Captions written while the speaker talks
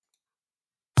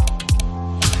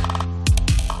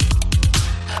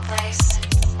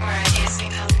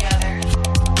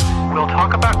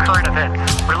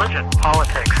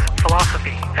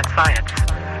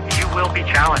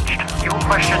challenged. You will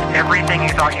question everything you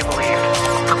thought you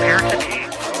believed. Prepare to be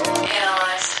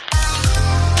analyzed.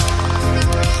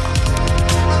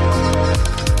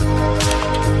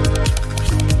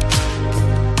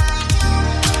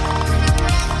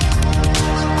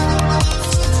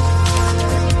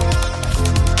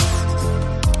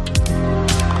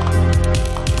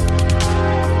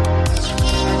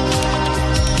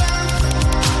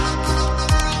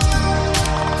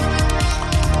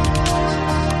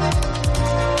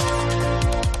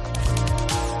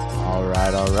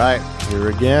 All right, here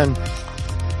again.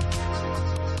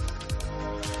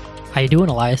 How you doing,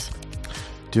 Elias?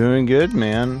 Doing good,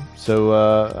 man.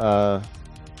 So,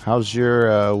 how's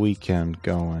your weekend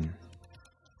going?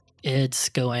 It's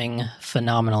going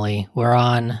phenomenally. We're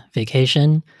on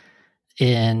vacation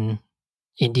in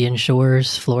Indian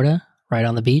Shores, Florida, right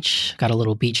on the beach. Got a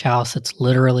little beach house that's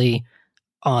literally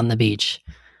on the beach,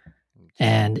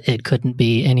 and it couldn't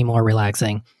be any more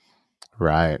relaxing.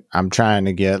 Right. I'm trying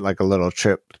to get like a little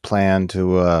trip planned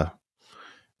to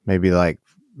maybe like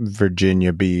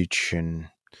Virginia Beach and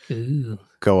Ooh.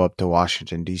 go up to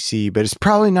Washington, D.C., but it's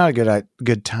probably not a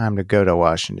good time to go to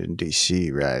Washington,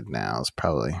 D.C. right now. It's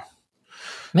probably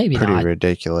Maybe pretty not.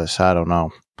 ridiculous. I don't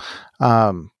know.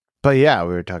 But yeah,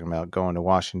 we were talking about going to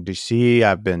Washington, D.C.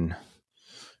 I've been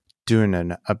doing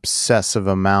an obsessive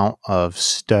amount of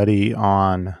study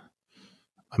on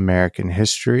American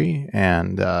history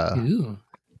and Ooh.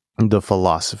 the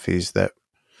philosophies that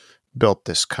built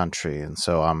this country. And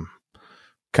so I'm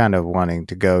kind of wanting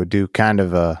to go do kind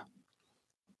of a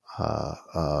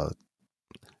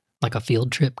Like a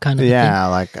field trip kind of thing?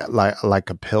 like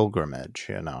a pilgrimage,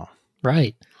 you know.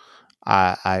 Right.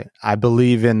 I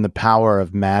believe in the power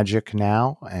of magic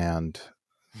now, and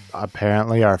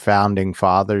apparently our founding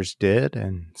fathers did,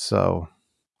 and so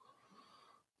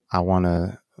I want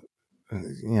to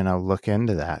look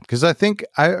into that, because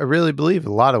I really believe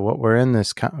a lot of what we're in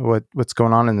this what's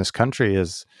going on in this country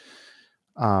is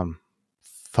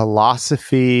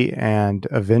philosophy and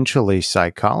eventually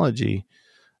psychology.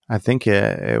 I think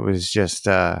it was just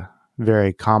a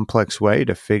very complex way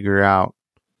to figure out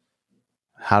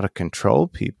how to control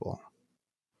people.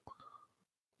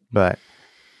 But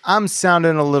I'm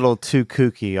sounding a little too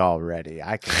kooky already.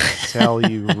 I can tell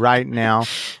you right now.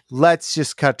 Let's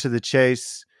just cut to the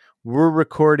chase. We're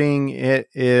recording. It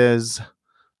is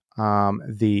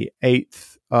the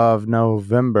 8th of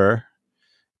November,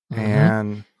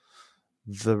 and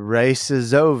the race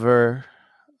is over.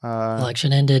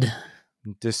 Election ended.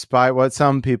 Despite what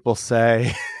some people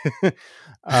say.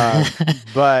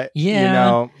 But,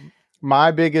 Yeah. my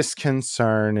biggest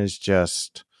concern is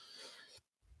just,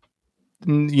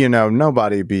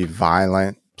 nobody be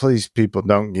violent. Please, people,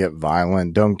 don't get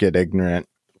violent. Don't get ignorant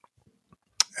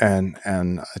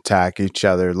and attack each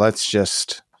other. Let's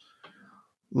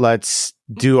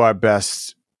do our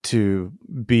best to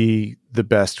be the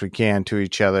best we can to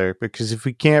each other, because if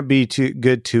we can't be too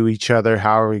good to each other,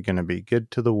 how are we going to be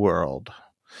good to the world?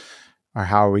 Or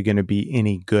how are we going to be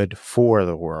any good for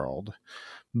the world?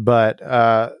 But,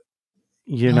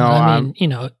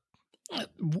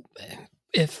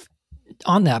 if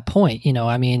on that point,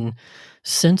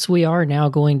 since we are now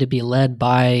going to be led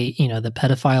by, the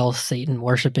pedophile, Satan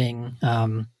worshiping,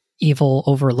 evil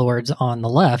overlords on the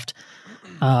left,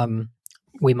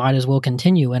 we might as well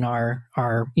continue in our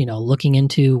looking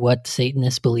into what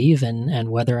Satanists believe and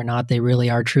whether or not they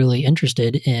really are truly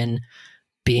interested in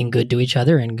being good to each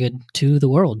other and good to the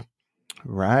world.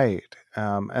 Right.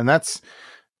 And that's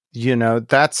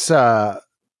a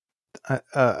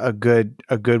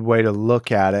good way to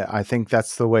look at it. I think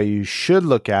that's the way you should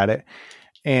look at it.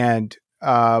 And,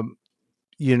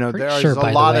 there's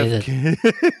a lot of... I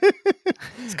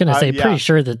was going to say, pretty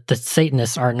sure that the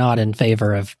Satanists are not in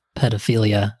favor of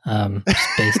pedophilia,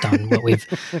 based on what we've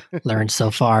learned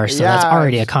so far. So that's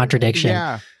already a contradiction.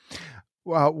 Yeah.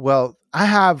 Well, I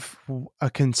have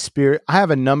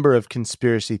a number of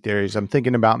conspiracy theories. I'm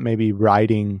thinking about maybe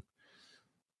writing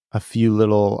a few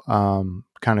little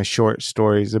kind of short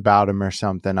stories about them or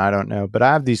something. I don't know. But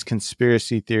I have these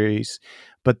conspiracy theories,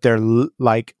 but they're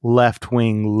like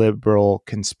left-wing liberal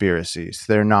conspiracies.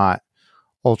 They're not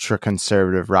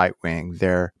ultra-conservative right-wing.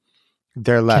 They're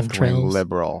left-wing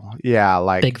liberal. Yeah,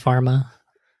 like Big Pharma.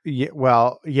 Yeah,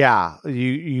 well, yeah,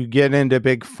 you get into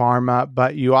Big Pharma,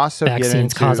 but you also vaccines get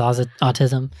into cause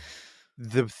autism.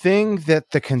 The thing that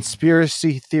the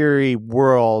conspiracy theory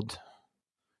world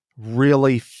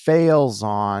really fails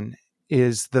on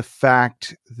is the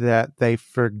fact that they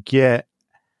forget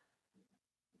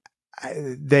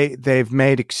they've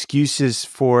made excuses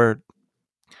for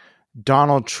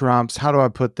Donald Trump's, how do I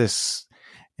put this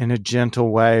in a gentle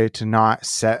way to not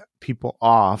set people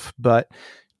off, but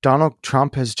Donald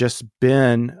Trump has just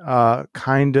been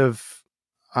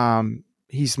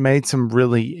he's made some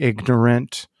really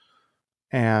ignorant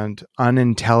and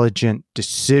unintelligent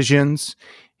decisions.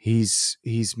 He's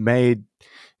made,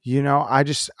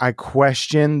 I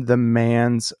question the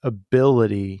man's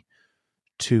ability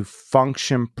to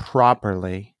function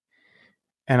properly.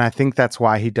 And I think that's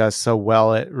why he does so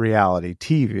well at reality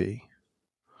TV.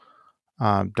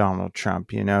 Donald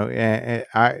Trump,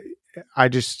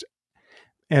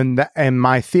 and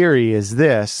my theory is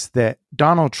this, that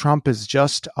Donald Trump is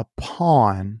just a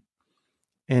pawn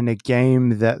in a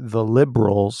game that the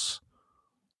liberals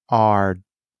are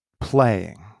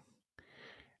playing,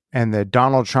 and that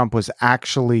Donald Trump was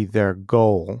actually their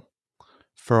goal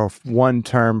for one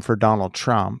term for Donald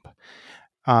Trump.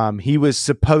 He was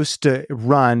supposed to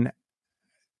run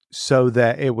so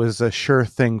that it was a sure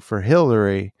thing for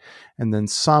Hillary, and then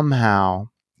somehow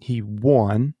he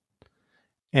won.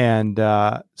 And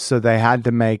so they had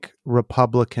to make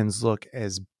Republicans look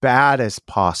as bad as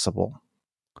possible,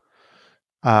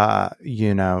 and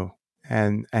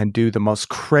do the most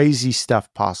crazy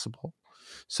stuff possible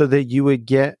so that you would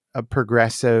get a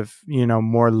progressive,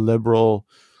 more liberal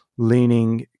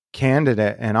leaning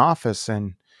candidate in office.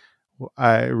 And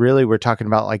really, we're talking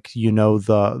about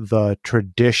the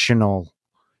traditional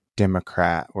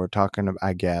Democrat. We're talking about,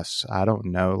 I guess, I don't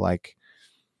know, like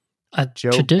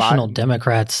traditional Biden.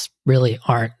 Democrats really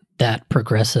aren't that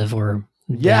progressive or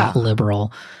that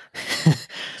liberal.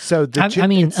 So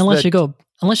unless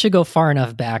you go far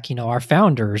enough back, our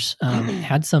founders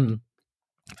had some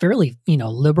fairly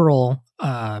liberal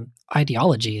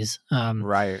ideologies,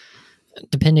 right?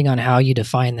 Depending on how you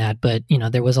define that, but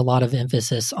there was a lot of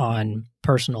emphasis on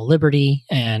personal liberty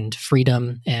and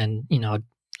freedom, and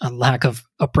a lack of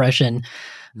oppression.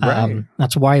 Right.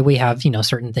 That's why we have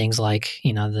certain things like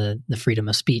the freedom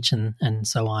of speech and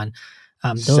so on.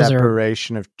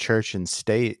 Separation of church and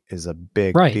state is a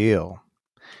big deal.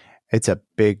 It's a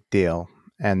big deal,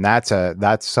 and that's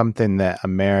something that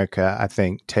America, I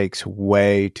think, takes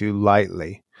way too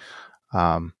lightly.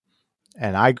 And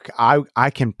I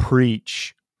can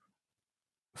preach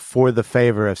for the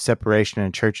favor of separation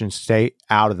in church and state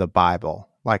out of the Bible.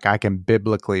 Like, I can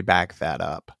biblically back that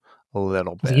up a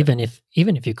little bit. Even if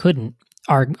you couldn't,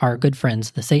 our good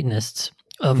friends, the Satanists,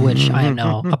 of which I am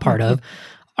now a part of,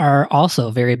 are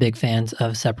also very big fans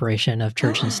of separation of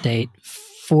church and state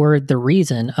for the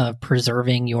reason of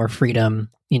preserving your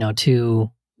freedom, to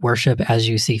worship as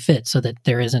you see fit, so that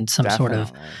there isn't some sort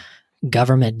of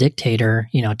government dictator,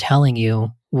 telling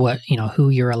you what, who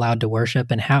you're allowed to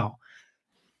worship and how.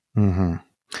 Mm-hmm.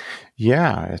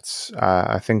 Yeah, it's.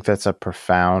 I think that's a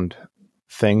profound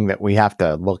thing that we have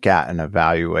to look at and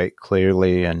evaluate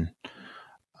clearly, and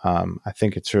I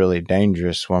think it's really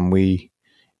dangerous when we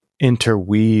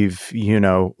interweave,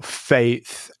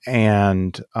 faith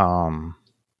and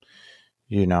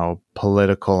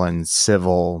political and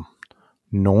civil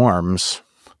norms.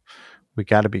 We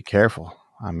got to be careful.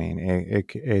 I mean,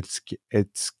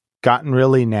 it's gotten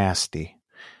really nasty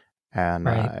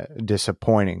and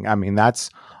disappointing. I mean, that's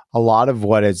a lot of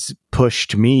what has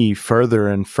pushed me further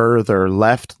and further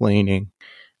left leaning,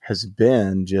 has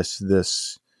been just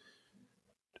this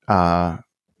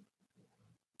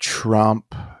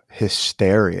Trump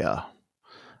hysteria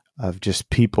of just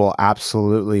people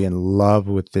absolutely in love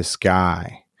with this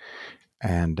guy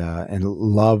and in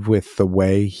love with the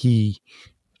way he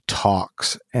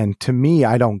talks. And to me,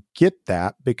 I don't get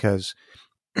that, because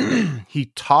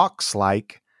he talks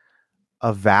like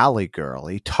a Valley girl.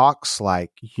 He talks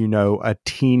like, a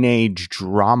teenage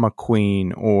drama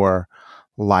queen, or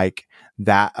like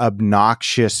that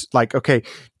obnoxious, like, okay,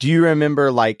 do you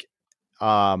remember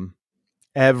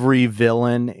every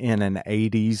villain in an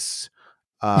 80s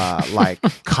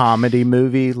comedy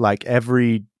movie, like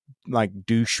every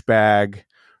douchebag,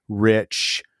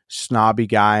 rich, snobby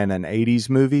guy in an 80s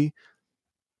movie?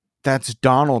 That's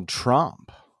Donald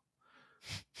Trump.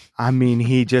 I mean,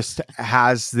 he just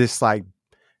has this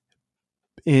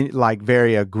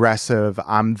very aggressive,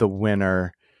 I'm the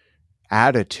winner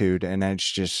attitude. And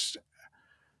it's just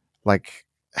like,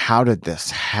 how did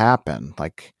this happen?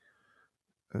 Like,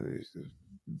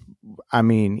 I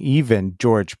mean, even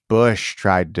George Bush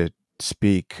tried to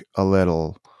speak a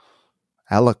little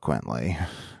eloquently.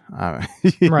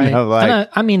 Right.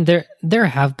 I mean, there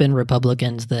have been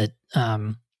Republicans that,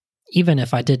 even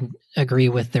if I didn't agree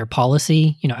with their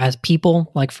policy, as people,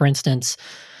 like, for instance,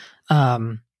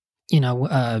 John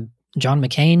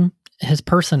McCain, his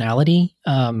personality,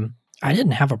 I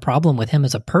didn't have a problem with him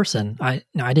as a person. I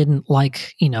didn't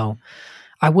like,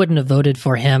 I wouldn't have voted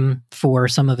for him for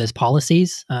some of his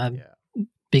policies,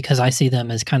 because I see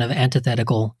them as kind of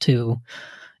antithetical to,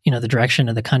 the direction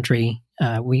of the country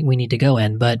we need to go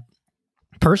in. But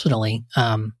personally,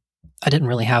 I didn't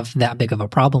really have that big of a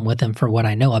problem with him for what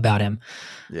I know about him.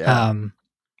 Yeah.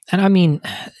 And I mean,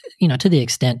 to the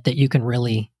extent that you can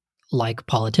really like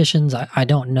politicians, I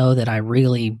don't know that I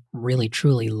really, really,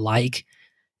 truly like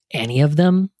any of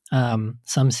them.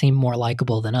 Some seem more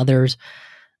likable than others.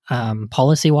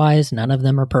 Policy-wise, none of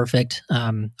them are perfect.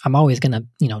 I'm always going to,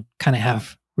 kind of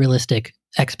have realistic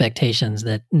expectations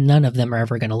that none of them are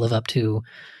ever going to live up to,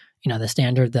 the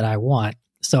standard that I want.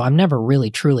 So I'm never really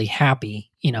truly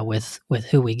happy, with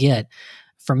who we get.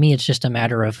 For me, it's just a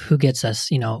matter of who gets us,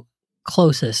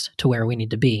 closest to where we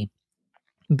need to be.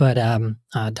 But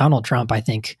Donald Trump, I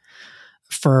think,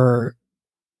 for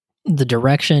the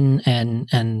direction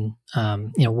and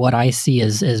what I see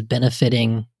as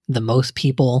benefiting the most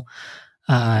people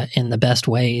in the best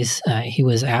ways, he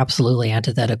was absolutely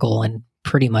antithetical in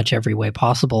pretty much every way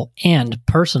possible. And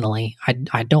personally,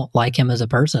 I don't like him as a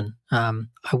person. I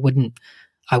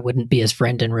wouldn't be his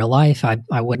friend in real life.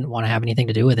 I wouldn't want to have anything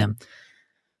to do with him.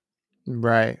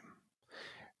 Right.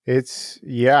 It's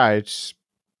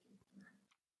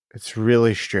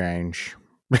really strange.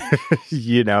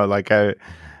 Like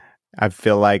I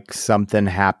feel like something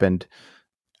happened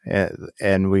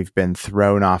and we've been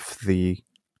thrown off the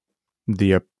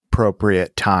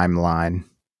appropriate timeline,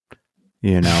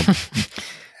 and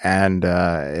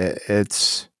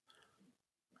it's,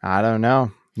 I don't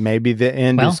know, maybe the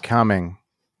end is coming.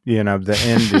 The end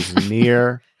is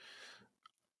near.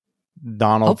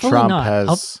 Donald Trump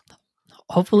has...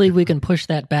 Hopefully we can push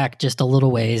that back just a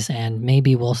little ways and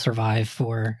maybe we'll survive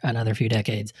for another few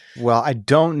decades. Well, I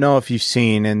don't know if you've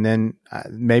seen, and then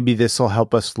maybe this will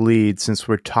help us lead, since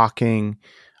we're talking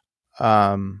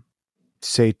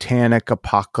satanic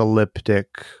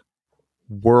apocalyptic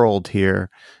world here.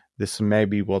 This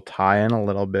maybe will tie in a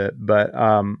little bit, but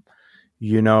I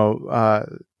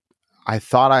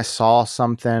thought I saw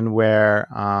something where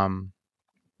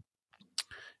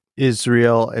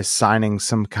Israel is signing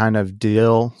some kind of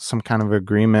deal, some kind of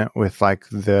agreement with like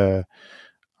the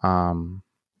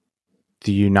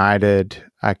United,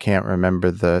 I can't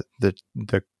remember the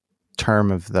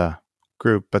term of the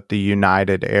group, but the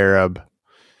United Arab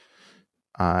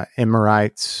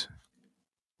Emirates.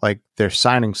 Like they're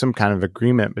signing some kind of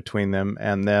agreement between them.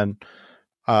 And then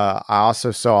I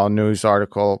also saw a news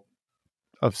article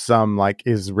of some like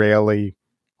Israeli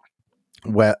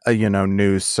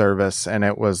news service, and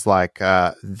it was like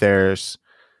there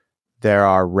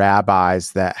are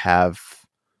rabbis that have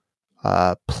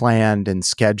planned and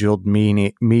scheduled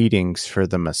meetings for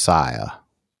the Messiah.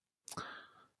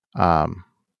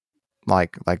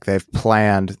 Like they've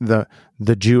planned,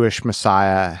 the Jewish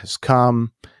Messiah has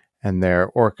come, and they're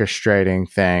orchestrating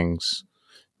things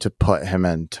to put him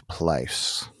into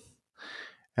place.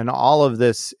 And all of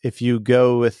this, if you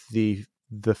go with the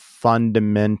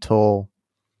fundamental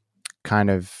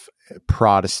kind of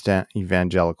Protestant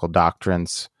evangelical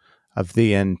doctrines of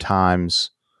the end times,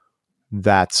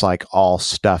 that's like all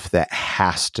stuff that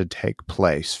has to take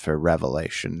place for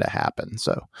Revelation to happen.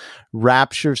 So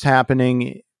rapture's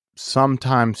happening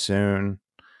sometime soon.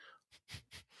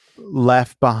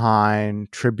 Left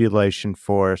behind, tribulation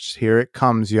force, here it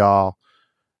comes, y'all.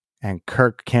 And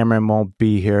Kirk Cameron won't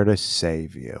be here to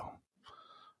save you.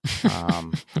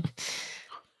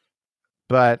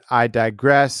 But I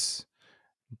digress.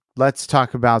 Let's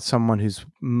talk about someone who's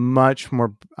much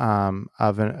more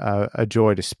of a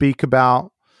joy to speak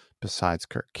about, besides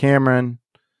Kirk Cameron,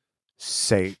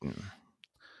 Satan.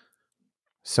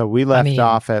 So we left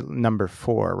off at number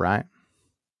 4, right?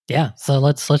 Yeah. So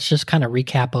let's just kind of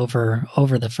recap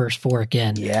over the first 4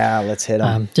 again. Yeah, let's hit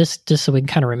them. Just so we can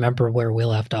kind of remember where we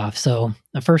left off. So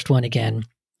the first one again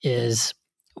is,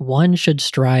 one should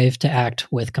strive to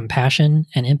act with compassion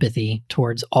and empathy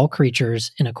towards all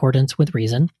creatures in accordance with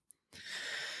reason.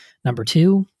 Number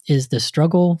 2 is, the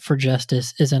struggle for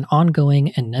justice is an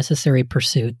ongoing and necessary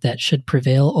pursuit that should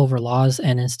prevail over laws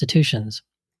and institutions.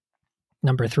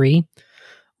 Number 3,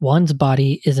 one's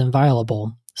body is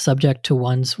inviolable, subject to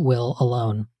one's will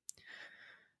alone.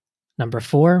 Number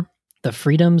 4, the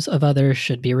freedoms of others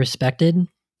should be respected,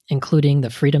 including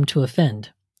the freedom to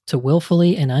offend. To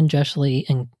willfully and unjustly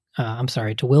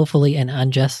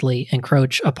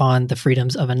encroach upon the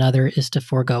freedoms of another is to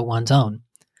forego one's own.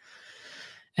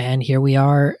 And here we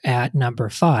are at number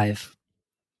 5.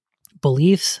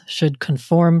 Beliefs should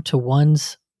conform to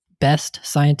one's best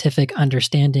scientific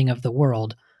understanding of the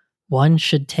world. One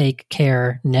should take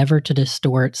care never to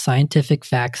distort scientific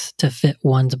facts to fit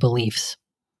one's beliefs.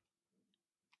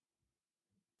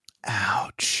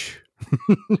 Ouch.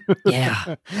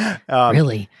 Yeah, um,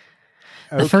 really.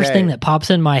 The first thing okay. that pops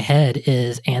in my head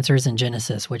is Answers in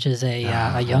Genesis, which is a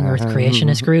young Earth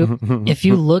creationist group. If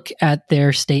you look at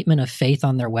their statement of faith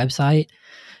on their website,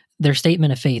 their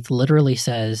statement of faith literally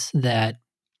says that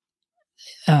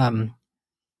um,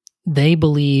 they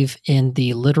believe in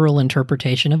the literal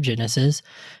interpretation of Genesis,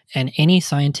 and any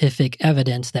scientific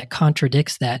evidence that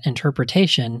contradicts that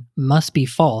interpretation must be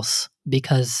false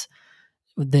because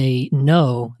they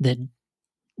know that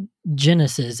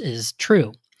Genesis is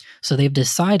true. So they've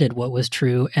decided what was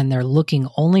true, and they're looking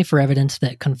only for evidence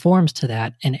that conforms to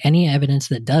that, and any evidence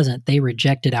that doesn't, they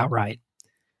reject it outright,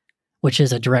 which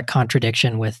is a direct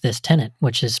contradiction with this tenet,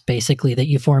 which is basically that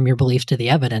you form your beliefs to the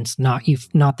evidence, not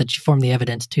that you form the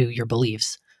evidence to your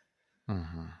beliefs.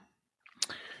 Mhm.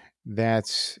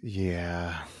 That's,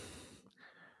 yeah.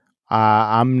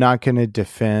 I'm not going to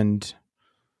defend.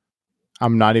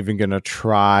 I'm not even going to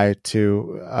try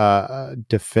to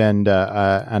defend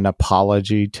an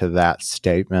apology to that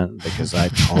statement because I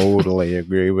totally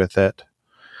agree with it.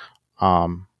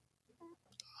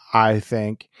 I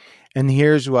think, and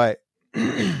here's what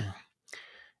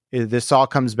this all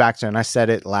comes back to, and I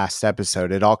said it last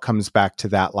episode, it all comes back to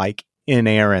that like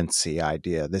inerrancy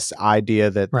idea, this idea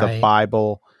that the Right.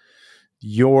 Bible,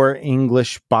 your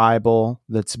English Bible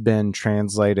that's been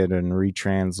translated and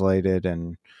retranslated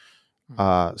and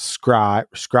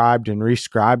scribed and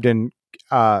rescribed and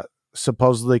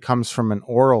supposedly comes from an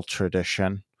oral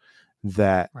tradition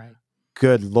that, Right.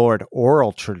 good Lord,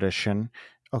 oral tradition.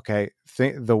 Okay.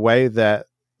 The way that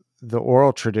the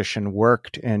oral tradition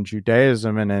worked in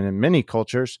Judaism and in many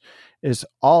cultures is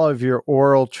all of your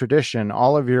oral tradition,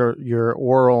 all of your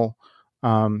oral,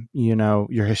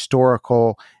 your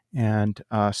historical and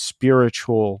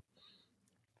spiritual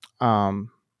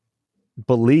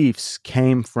beliefs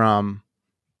came from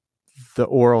the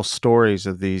oral stories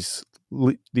of these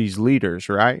leaders,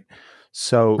 right?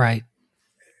 So Right.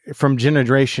 from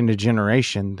generation to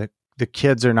generation, the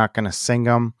kids are not going to sing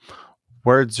them.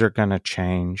 Words are going to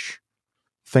change.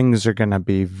 Things are going to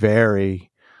be very,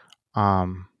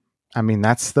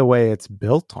 that's the way it's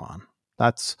built on.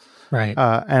 That's Right.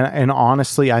 and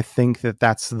honestly, I think that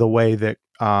that's the way that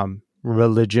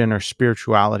religion or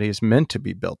spirituality is meant to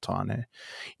be built on.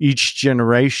 Each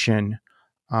generation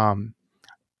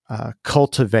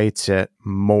cultivates it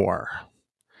more.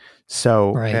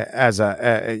 So Right.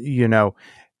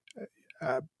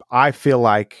 I feel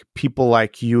like people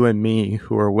like you and me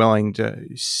who are willing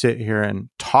to sit here and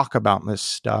talk about this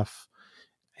stuff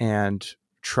and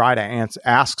try to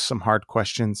ask some hard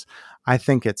questions. I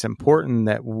think it's important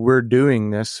that we're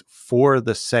doing this for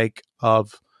the sake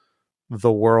of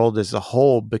the world as a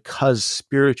whole, because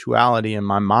spirituality in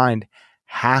my mind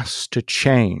has to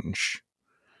change.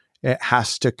 It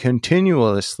has to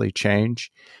continuously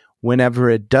change. Whenever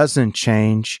it doesn't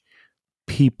change,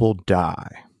 people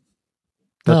die.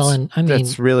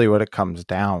 That's really what it comes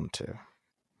down to.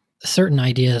 Certain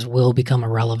ideas will become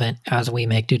irrelevant as we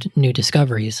make new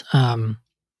discoveries.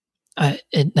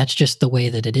 That's just the way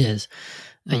that it is.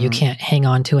 You can't hang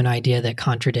on to an idea that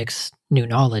contradicts new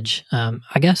knowledge.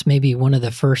 I guess maybe one of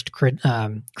the first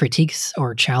critiques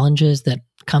or challenges that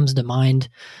comes to mind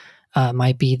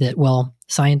might be that, well,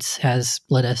 science has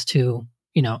led us to,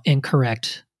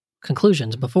 incorrect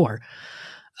conclusions before.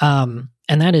 And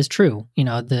that is true.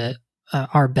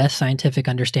 Our best scientific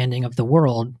understanding of the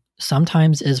world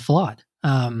sometimes is flawed.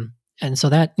 And so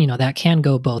that can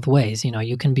go both ways.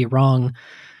 You can be wrong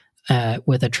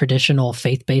with a traditional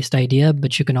faith-based idea,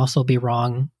 but you can also be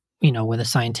wrong, with a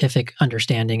scientific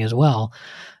understanding as well.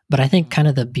 But I think kind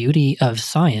of the beauty of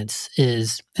science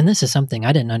is, and this is something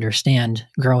I didn't understand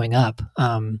growing up.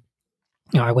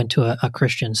 I went to a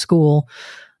Christian school.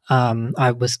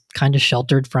 I was kind of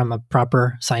sheltered from a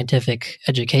proper scientific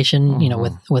education,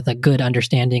 with a good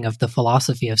understanding of the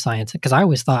philosophy of science, because I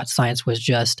always thought science was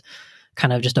just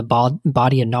kind of just a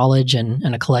body of knowledge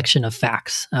and a collection of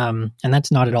facts. And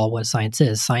that's not at all what science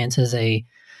is. Science is a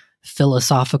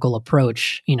philosophical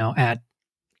approach, at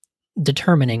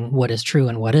determining what is true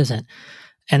and what isn't.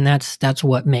 And that's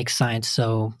what makes science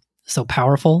so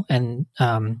powerful and,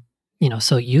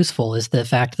 so useful, is the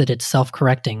fact that it's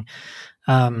self-correcting.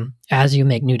 As you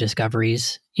make new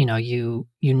discoveries, you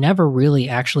never really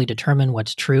actually determine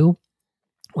what's true.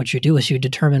 What you do is you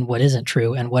determine what isn't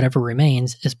true, and whatever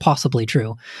remains is possibly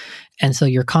true. And so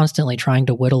you're constantly trying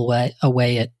to whittle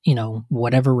away at,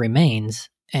 whatever remains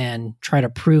and try to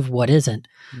prove what isn't,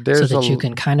 so that you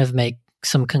can kind of make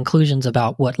some conclusions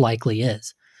about what likely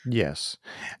is. Yes.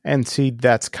 And see,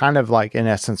 that's kind of like, in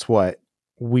essence, what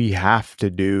we have to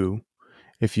do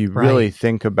if you really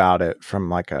think about it from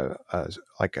like a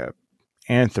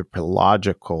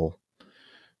anthropological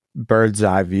bird's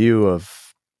eye view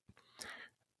of,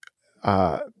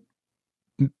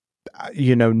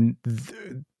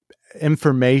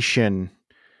 information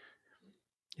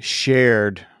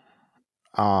shared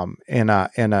in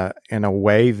a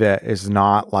way that is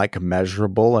not like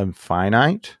measurable and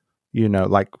finite,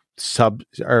 like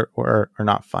or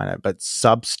not finite, but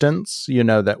substance,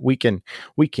 that we can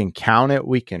count it,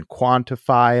 we can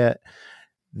quantify it,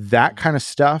 that kind of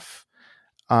stuff.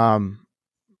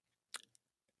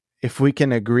 If we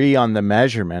can agree on the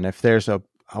measurement, if there's a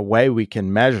way we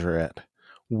can measure it,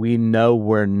 we know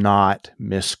we're not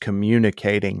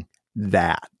miscommunicating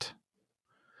that.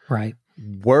 Right.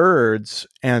 Words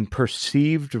and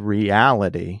perceived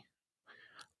reality,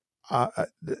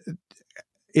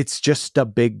 it's just a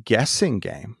big guessing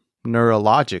game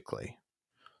neurologically.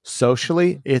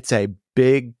 Socially, it's a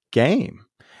big game,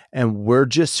 and we're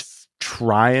just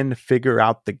trying to figure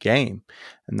out the game.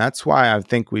 And that's why I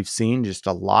think we've seen just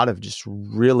a lot of just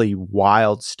really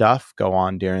wild stuff go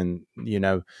on during,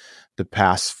 the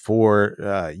past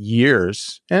 4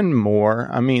 years and more.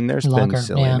 I mean, there's Longer, been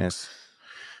silliness,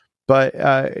 but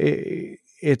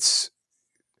it's,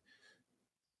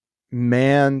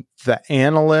 man, the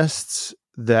analysts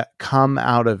that come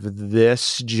out of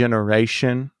this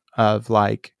generation of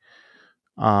like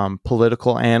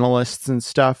political analysts and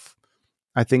stuff,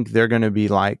 I think they're going to be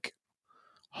like,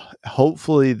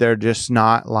 hopefully they're just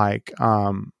not like,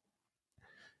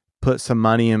 put some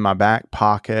money in my back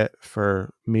pocket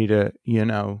for me to,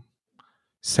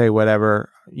 say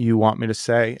whatever you want me to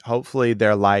say. Hopefully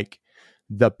they're like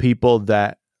the people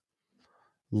that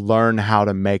learn how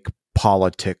to make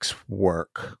politics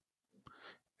work.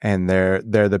 And they're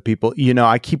the people,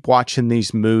 I keep watching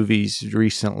these movies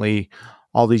recently,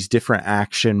 all these different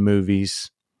action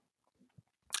movies,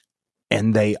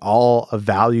 and they all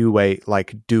evaluate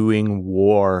like doing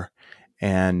war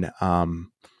and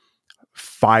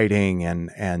fighting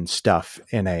and stuff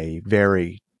in a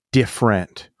very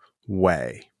different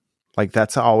way. Like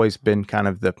that's always been kind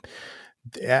of the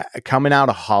coming out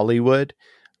of Hollywood.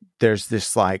 There's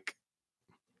this like,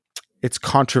 it's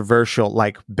controversial,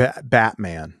 like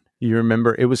Batman. You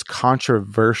remember it was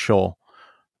controversial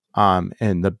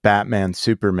in the Batman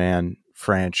Superman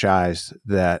franchise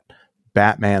that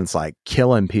Batman's like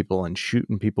killing people and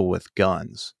shooting people with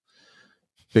guns,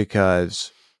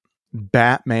 because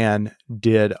Batman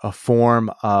did a form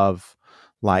of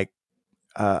like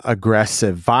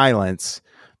aggressive violence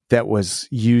that was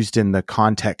used in the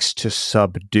context to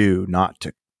subdue, not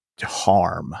to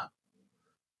harm,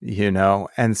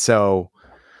 and so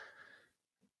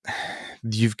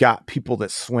you've got people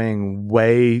that swing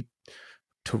way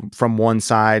from one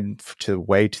side to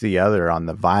way to the other on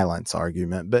the violence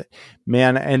argument. But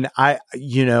man, and I,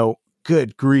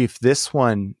 good grief, just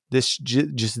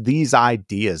these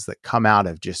ideas that come out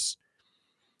of just,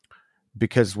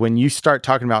 because when you start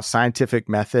talking about scientific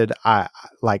method, my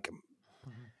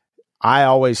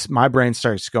brain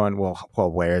starts going, well,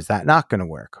 where is that not going to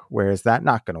work? Where is that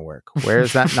not going to work? Where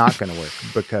is that not going to work?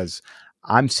 Because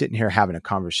I'm sitting here having a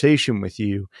conversation with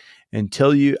you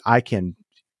until I can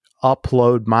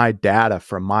upload my data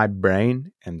from my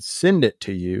brain and send it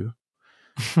to you.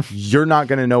 You're not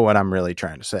going to know what I'm really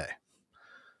trying to say.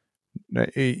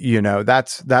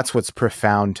 That's what's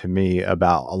profound to me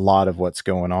about a lot of what's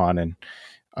going on. And,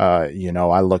 I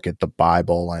look at the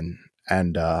Bible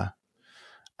and I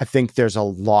think there's a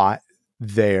lot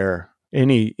there.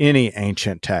 Any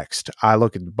ancient text, I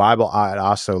look at the Bible. I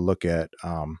also look at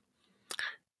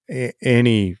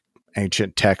any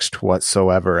ancient text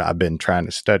whatsoever. I've been trying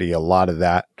to study a lot of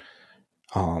that.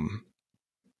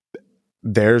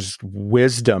 There's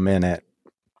wisdom in it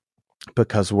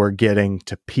because we're getting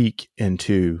to peek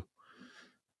into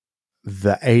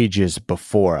the ages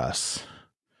before us.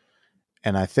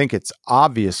 And I think it's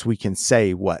obvious we can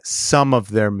say what some of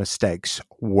their mistakes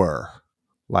were.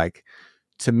 Like,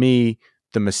 to me,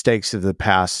 the mistakes of the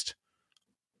past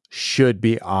should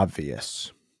be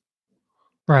obvious.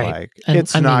 Right. Like,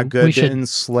 it's not good to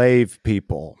enslave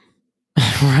people.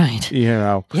 Right.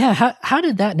 Yeah. How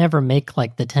did that never make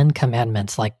like the 10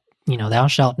 Commandments, like, thou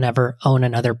shalt never own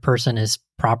another person as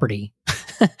property?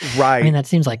 Right. I mean, that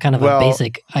seems like kind of a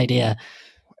basic idea.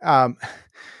 I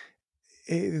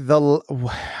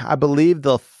believe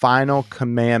the final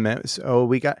commandment.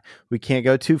 We can't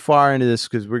go too far into this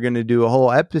because we're going to do a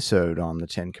whole episode on the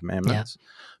 10 Commandments. Yeah,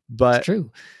 but it's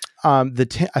true. I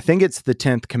think it's the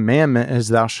 10th commandment is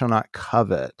thou shalt not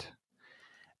covet.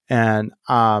 And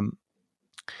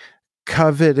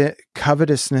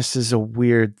covetousness is a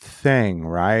weird thing,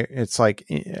 right? It's like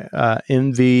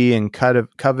envy and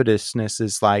covetousness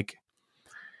is like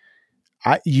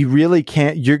you really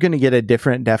can't. You're going to get a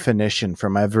different definition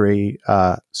from every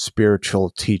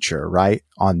spiritual teacher, right?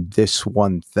 On this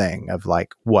one thing of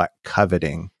like what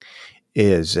coveting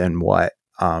is and what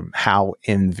how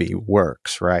envy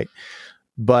works, right?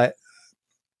 But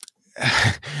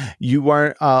you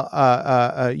weren't,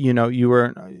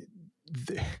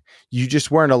 you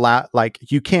just weren't allowed. Like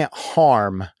you can't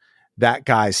harm that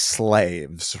guy's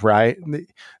slaves, right?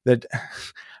 That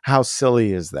how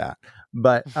silly is that?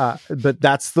 But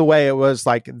that's the way it was.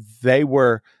 Like they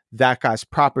were that guy's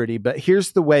property. But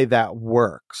here's the way that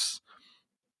works.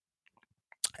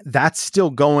 That's still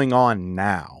going on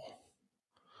now.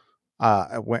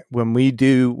 When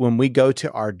we go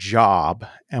to our job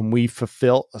and we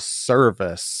fulfill a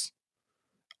service,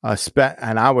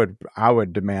 and I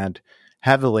would demand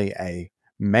heavily a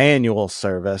manual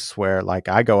service where like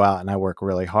I go out and I work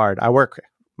really hard. I work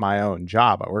my own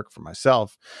job. I work for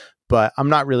myself. But I'm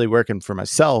not really working for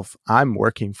myself. I'm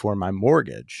working for my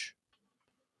mortgage.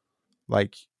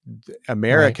 Like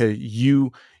America, right.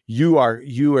 You are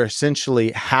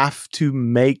essentially have to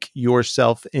make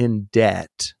yourself in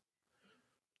debt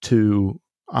to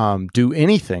do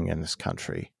anything in this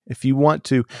country. If you want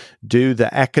to do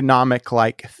the economic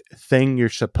like thing you're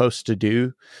supposed to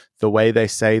do, the way they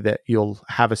say that you'll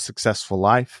have a successful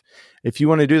life, if you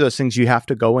want to do those things, you have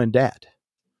to go in debt.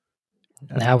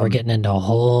 Now we're getting into a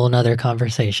whole nother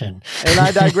conversation. And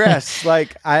I digress.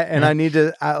 I need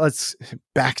to, let's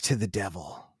back to the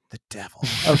devil. The devil.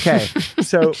 Okay.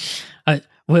 So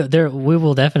we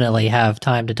will definitely have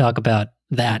time to talk about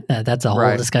that. That's a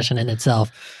whole discussion in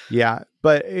itself. Yeah.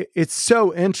 But it's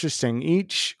so interesting.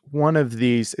 Each one of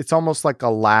these, it's almost like a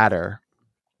ladder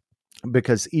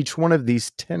because each one of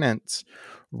these tenets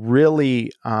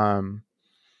really,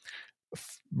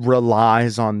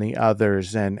 relies on the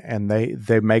others and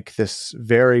they make this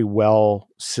very well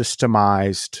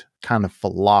systemized kind of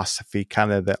philosophy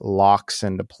kind of that locks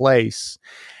into place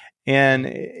and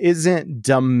isn't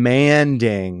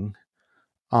demanding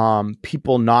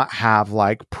people not have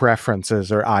like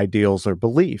preferences or ideals or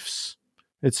beliefs.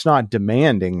 It's not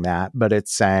demanding that, but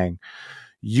it's saying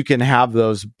you can have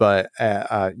those, but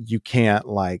you can't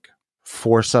like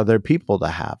force other people to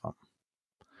have them.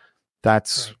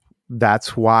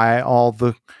 That's why all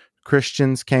the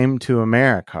Christians came to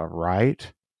America,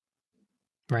 right?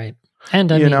 Right.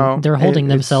 And I mean, they're holding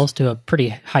themselves to a pretty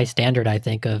high standard, I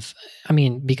think,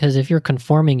 because if you're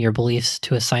conforming your beliefs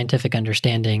to a scientific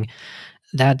understanding,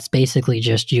 that's basically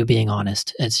just you being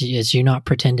honest. It's you not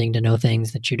pretending to know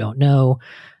things that you don't know.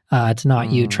 It's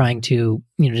not you trying to,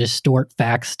 distort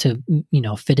facts to,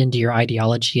 fit into your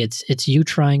ideology. It's you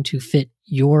trying to fit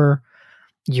your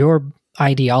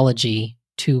ideology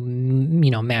to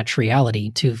match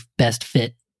reality to best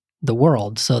fit the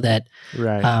world so that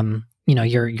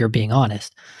you're being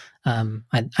honest.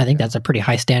 I think that's a pretty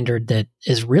high standard that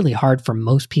is really hard for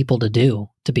most people to do,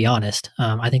 to be honest.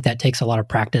 I think that takes a lot of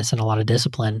practice and a lot of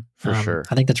discipline. For sure.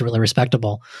 I think that's really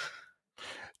respectable.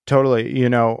 Totally.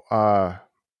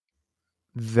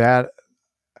 That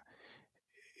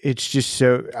it's just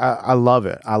so, I love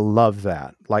it. I love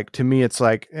that. Like to me, it's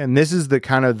like, and this is the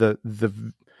kind of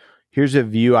the here's a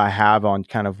view I have on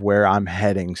kind of where I'm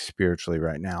heading spiritually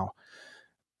right now.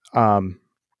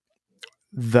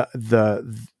 The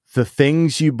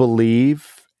things you believe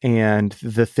and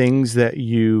the things that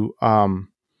you kind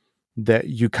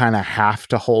of have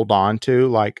to hold on to,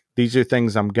 like these are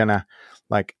things I'm gonna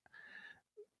like.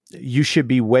 You should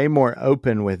be way more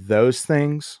open with those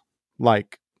things,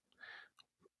 like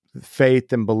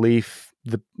faith and belief,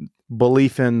 the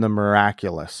belief in the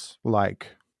miraculous, like.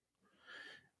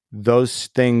 Those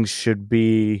things should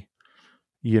be,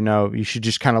 you should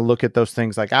just kind of look at those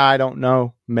things like, I don't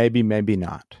know, maybe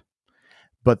not.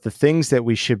 But the things that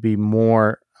we should be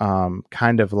more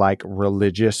kind of like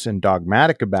religious and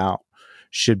dogmatic about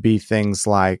should be things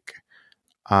like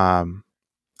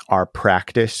our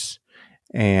practice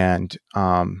and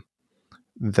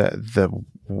the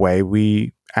way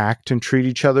we act and treat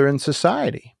each other in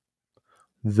society.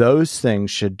 Those things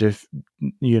should,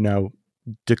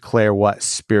 declare what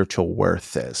spiritual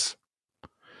worth is.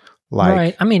 Like,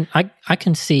 right. I mean, I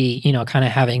can see, kind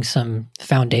of having some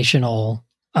foundational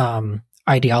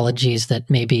ideologies that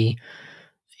maybe,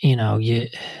 you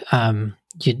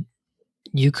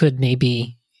could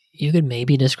maybe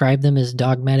describe them as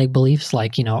dogmatic beliefs,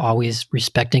 like, always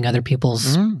respecting other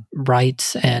people's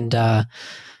rights. And I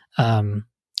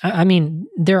mean,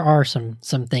 there are some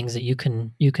things that you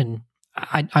can.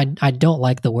 I don't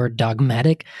like the word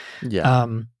dogmatic. Yeah.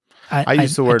 I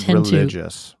use the word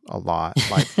religious a lot.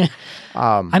 Like,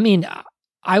 I mean,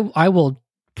 I will.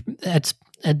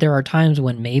 there are times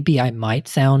when maybe I might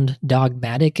sound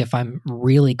dogmatic if I'm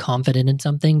really confident in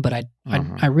something, but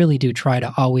I really do try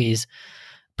to always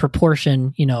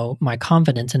proportion, my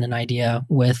confidence in an idea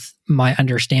with my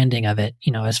understanding of it,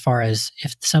 as far as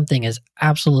if something is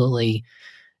absolutely,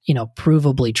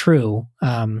 provably true.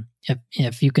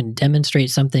 If you can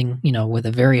demonstrate something, with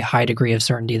a very high degree of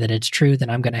certainty that it's true, then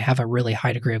I'm going to have a really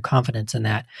high degree of confidence in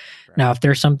that. Right. Now, if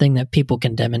there's something that people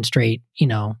can demonstrate,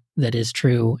 that is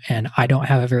true, and I don't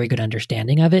have a very good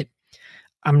understanding of it,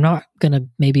 I'm not going to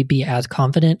maybe be as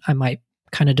confident. I might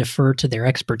kind of defer to their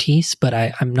expertise, but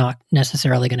I'm not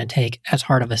necessarily going to take as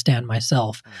hard of a stand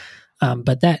myself.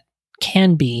 But that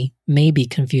can be maybe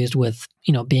confused with,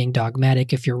 being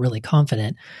dogmatic if you're really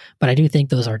confident. But I do think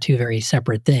those are two very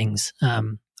separate things.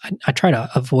 I try to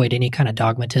avoid any kind of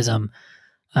dogmatism,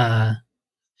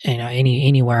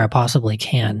 anywhere I possibly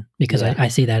can, because I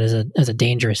see that as a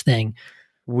dangerous thing.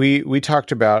 We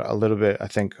talked about a little bit, I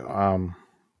think,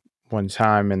 one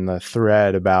time in the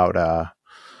thread about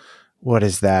what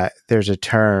is that? There's a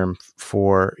term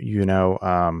for, it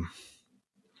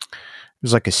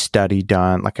was like a study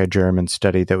done, like a German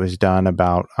study that was done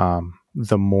about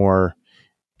the more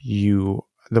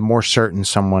certain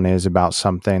someone is about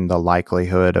something, the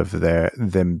likelihood of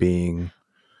them being,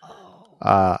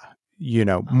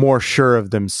 more sure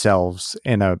of themselves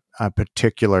in a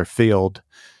particular field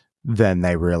than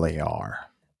they really are.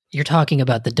 You're talking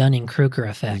about the Dunning-Kruger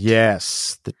effect.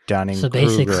 Yes, the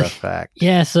Dunning-Kruger effect.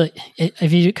 Yeah, so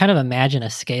if you kind of imagine a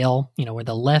scale, where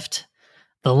the left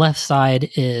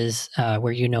side is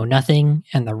where you know nothing,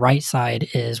 and the right side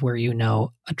is where you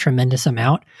know a tremendous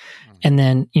amount. And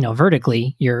then,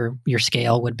 vertically, your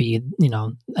scale would be,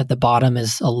 at the bottom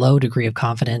is a low degree of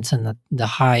confidence, and the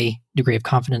high degree of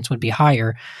confidence would be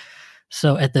higher.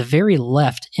 So at the very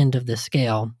left end of the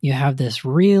scale, you have this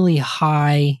really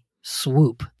high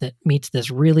swoop that meets this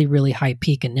really, really high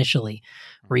peak initially,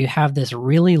 where you have this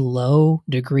really low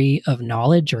degree of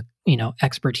knowledge or,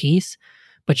 expertise,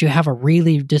 but you have a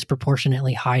really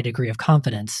disproportionately high degree of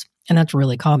confidence. And that's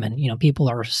really common. People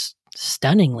are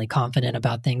stunningly confident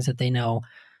about things that they know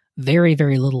very,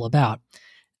 very little about.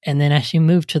 And then as you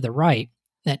move to the right,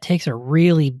 that takes a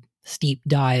really steep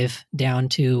dive down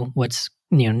to what's,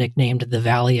 nicknamed the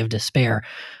Valley of Despair,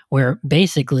 where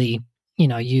basically,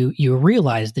 you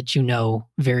realize that you know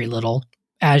very little.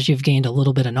 As you've gained a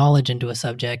little bit of knowledge into a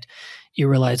subject, you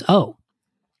realize, I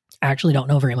actually don't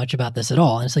know very much about this at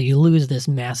all. And so you lose this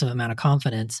massive amount of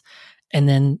confidence. And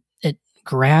then it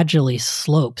gradually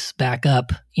slopes back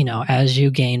up, as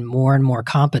you gain more and more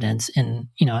competence in,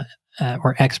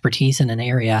 or expertise in an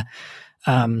area.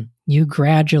 You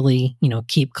gradually,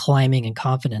 keep climbing in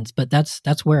confidence. But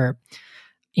that's where,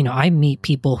 I meet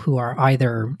people who are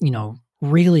either,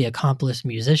 really accomplished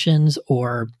musicians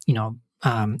or,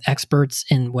 experts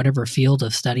in whatever field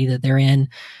of study that they're in.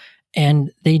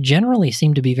 And they generally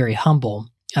seem to be very humble.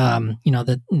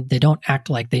 That they don't act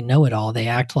like they know it all. They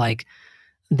act like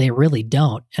they really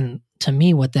don't. And to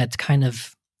me, what that's kind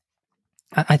of,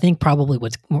 I think probably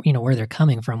what's, where they're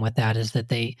coming from with that is that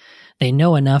they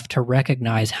know enough to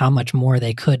recognize how much more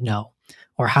they could know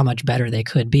or how much better they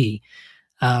could be.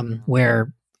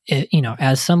 Where,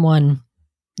 as someone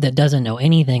that doesn't know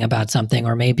anything about something,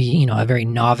 or maybe, a very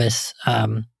novice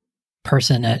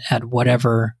person at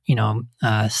whatever,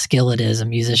 skill it is, a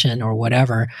musician or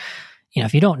whatever,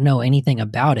 if you don't know anything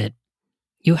about it,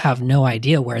 you have no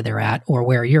idea where they're at or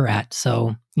where you're at.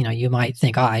 So, you might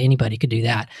think, anybody could do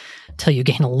that until you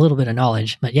gain a little bit of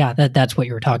knowledge. But yeah, that's what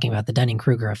you were talking about, the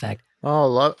Dunning-Kruger effect.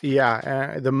 Oh,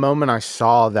 yeah. The moment I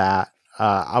saw that,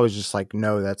 I was just like,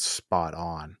 no, that's spot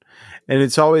on. And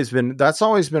that's always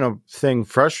been a thing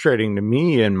frustrating to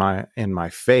me in my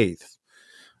faith.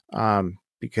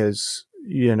 Because,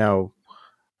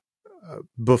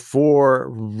 before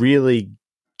really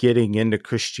getting into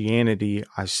Christianity,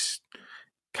 I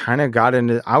kind of got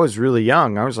into, I was really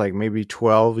young. I was like maybe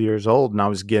 12 years old, and I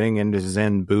was getting into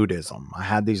Zen Buddhism. I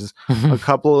had a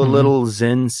couple of little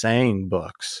Zen saying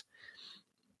books,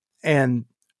 and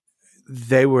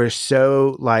they were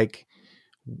so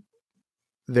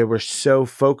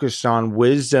focused on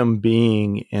wisdom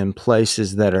being in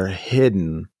places that are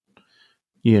hidden,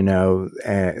 from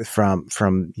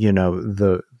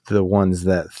the ones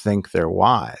that think they're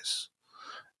wise.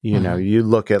 You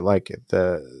look at Lao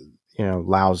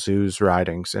Tzu's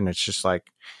writings, and it's just like,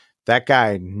 that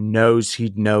guy knows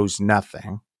he knows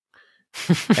nothing.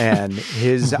 And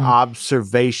his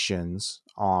observations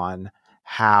on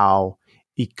how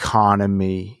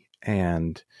economy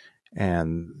and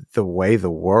the way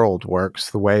the world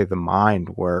works, the way the mind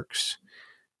works,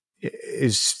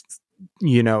 is,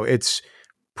 it's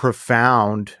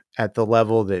profound at the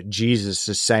level that Jesus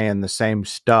is saying the same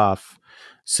stuff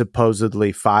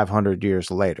supposedly 500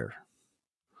 years later.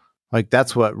 Like,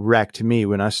 that's what wrecked me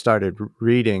when I started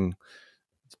reading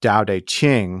Tao Te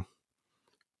Ching.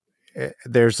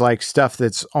 There's like stuff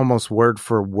that's almost word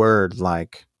for word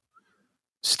like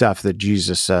stuff that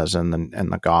Jesus says in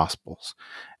the Gospels.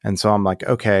 And so I'm like,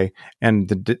 okay. And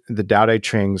the Tao Te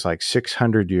Ching's like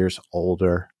 600 years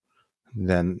older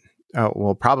than,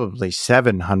 probably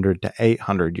 700 to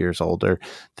 800 years older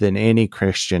than any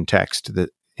Christian text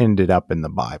that ended up in the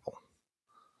Bible.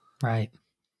 Right.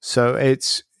 So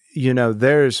it's,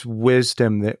 there's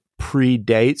wisdom that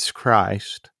predates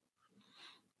Christ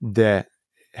that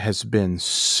has been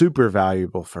super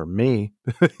valuable for me,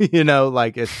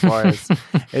 like as far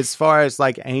as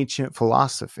like ancient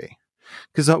philosophy,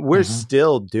 because we're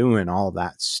still doing all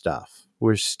that stuff.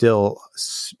 We're still,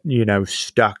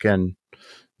 stuck in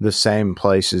the same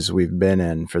places we've been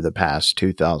in for the past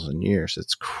 2,000 years.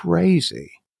 It's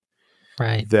crazy,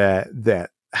 right?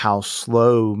 That how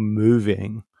slow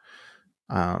moving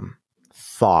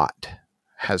thought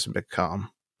has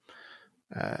become.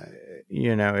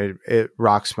 It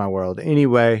rocks my world.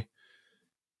 Anyway,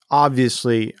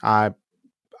 obviously, that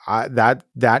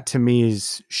to me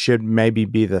should maybe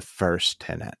be the first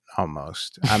tenet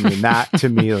almost. I mean, that to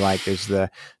me like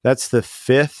that's the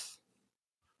fifth.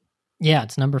 Yeah,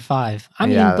 it's number 5. I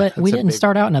mean, but we didn't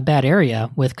start out in a bad area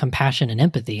with compassion and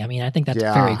empathy. I mean, I think that's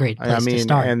a very great place to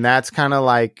start. And that's kind of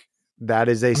like, that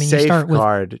is a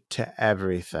safeguard to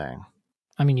everything.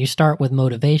 I mean, you start with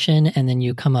motivation and then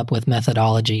you come up with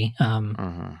methodology. And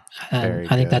I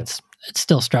think it's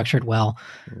still structured well.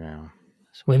 Yeah.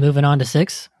 So we moving on to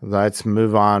 6? Let's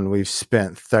move on. We've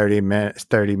spent 30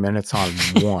 minutes on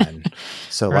 1.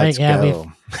 So let's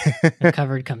go. We've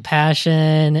covered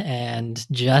compassion and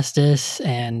justice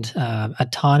and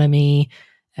autonomy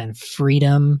and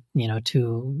freedom,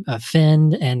 to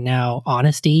offend, and now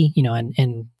honesty,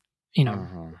 and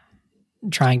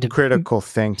trying to critical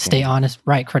thinking, stay honest,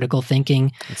 right? Critical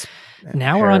thinking.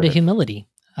 Now we're on to humility.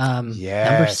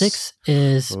 Number 6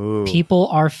 is people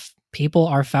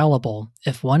are fallible.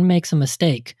 If one makes a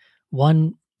mistake,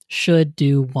 one should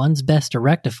do one's best to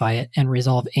rectify it and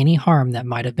resolve any harm that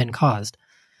might have been caused.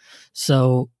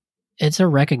 So it's a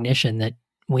recognition that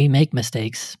we make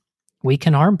mistakes, we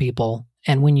can harm people,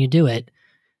 and when you do it,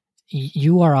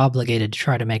 you are obligated to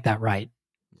try to make that right.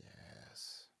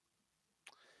 Yes.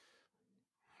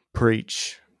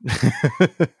 Preach.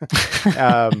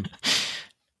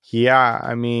 Yeah,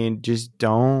 I mean, just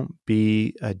don't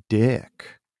be a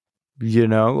dick.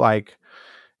 Like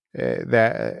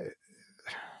that.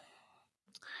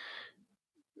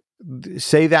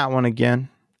 Say that one again.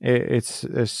 It's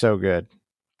so good.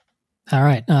 All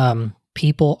right.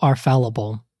 People are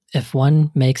fallible. If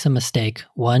one makes a mistake,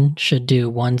 one should do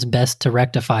one's best to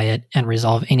rectify it and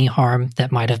resolve any harm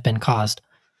that might have been caused.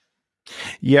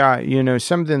 Yeah,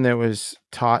 something that was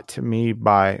taught to me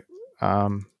by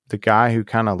the guy who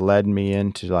kind of led me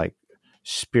into like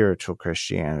spiritual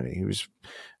Christianity. He was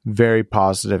very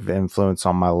positive influence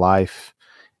on my life.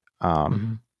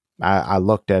 I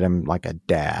looked at him like a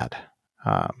dad.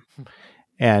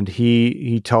 And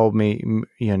he told me,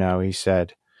 he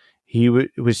said he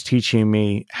was teaching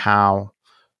me how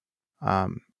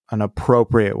an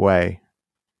appropriate way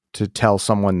to tell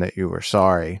someone that you were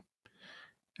sorry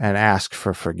and ask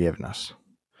for forgiveness,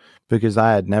 because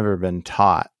I had never been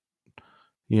taught,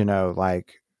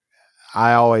 like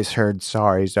I always heard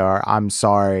sorries are I'm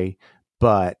sorry,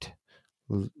 but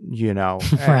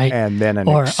right. and then an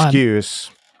excuse.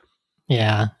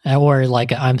 Or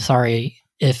like, I'm sorry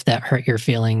if that hurt your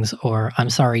feelings, or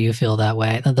I'm sorry you feel that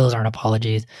way. Those aren't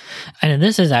apologies. And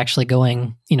this is actually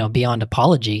going, beyond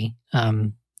apology.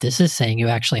 This is saying you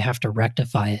actually have to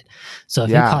rectify it. So if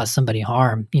you cause somebody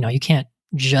harm, you can't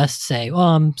just say, "Oh,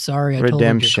 I'm sorry, I told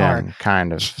you your car."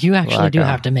 Kind of. You actually do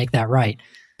have to make that right.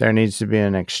 There needs to be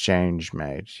an exchange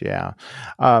made. Yeah.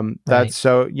 That's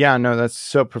so, that's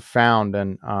so profound.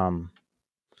 And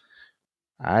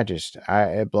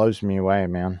it blows me away,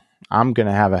 man. I'm going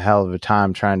to have a hell of a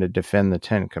time trying to defend the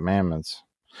 10 Commandments.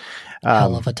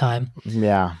 Hell of a time.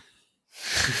 Yeah.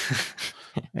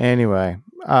 Anyway,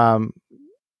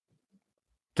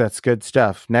 that's good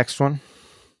stuff. Next one.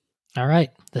 All right.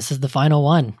 This is the final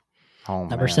one.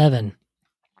 Number 7.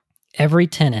 Every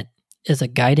tenet is a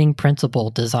guiding principle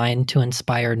designed to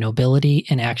inspire nobility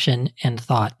in action and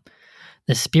thought.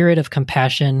 The spirit of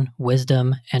compassion,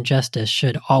 wisdom, and justice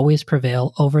should always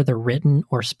prevail over the written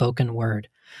or spoken word.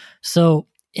 So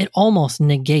it almost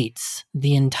negates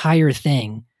the entire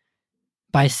thing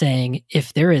by saying,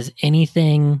 if there is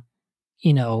anything,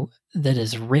 that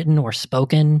is written or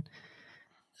spoken,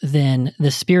 then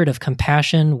the spirit of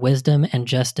compassion, wisdom, and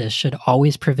justice should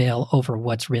always prevail over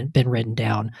what's been written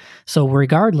down. So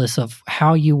regardless of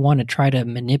how you want to try to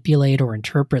manipulate or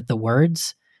interpret the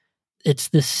words, it's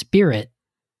the spirit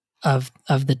of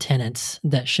the tenets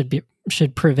that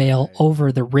should prevail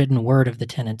over the written word of the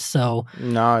tenets. So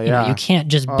No, you know, yeah. you can't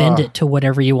just bend it to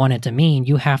whatever you want it to mean.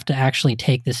 You have to actually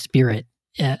take the spirit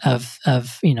of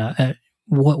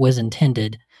what was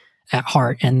intended at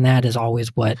heart, and that is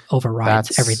always what overrides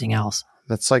That's- everything else.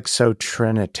 That's like so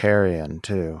Trinitarian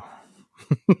too.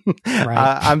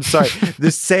 Right. I'm sorry.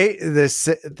 The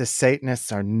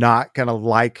Satanists are not going to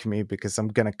like me because I'm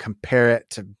going to compare it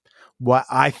to what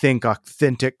I think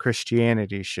authentic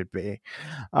Christianity should be.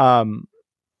 And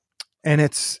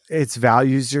its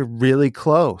values are really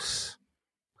close.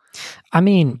 I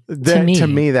mean, To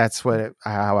me, that's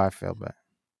how I feel. But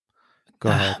go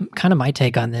ahead. Kind of my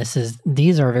take on this is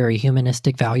these are very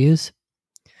humanistic values.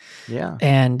 Yeah.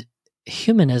 And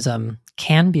humanism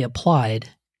can be applied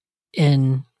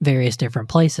in various different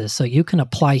places. So you can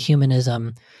apply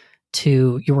humanism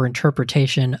to your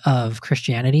interpretation of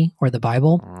Christianity or the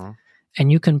Bible,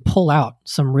 and you can pull out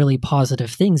some really positive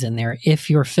things in there if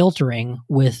you're filtering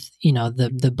with,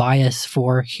 the bias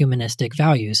for humanistic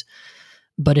values.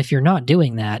 But if you're not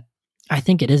doing that, I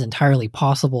think it is entirely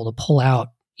possible to pull out,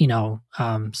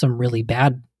 some really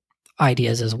bad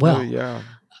ideas as well. Oh, yeah.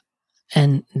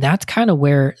 And that's kind of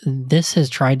where this has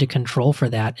tried to control for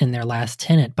that in their last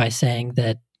tenet by saying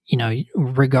that,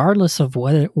 regardless of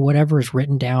whatever is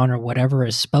written down or whatever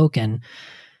is spoken,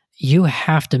 you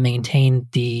have to maintain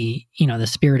the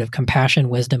spirit of compassion,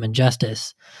 wisdom, and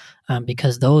justice,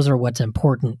 because those are what's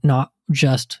important, not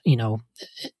just,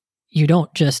 you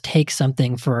don't just take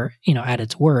something for, at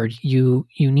its word. You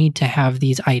need to have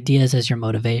these ideas as your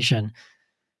motivation.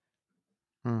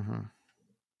 Mm-hmm.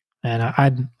 And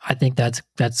I think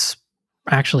that's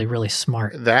actually really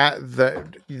smart.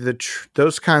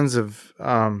 Those kinds of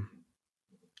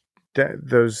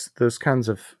those kinds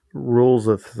of rules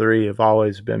of three have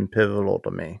always been pivotal to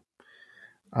me.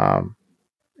 And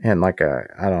in like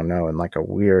a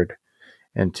weird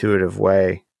intuitive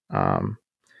way. I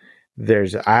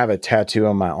have a tattoo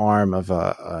on my arm of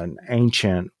an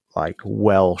ancient like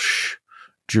Welsh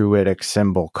druidic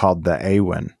symbol called the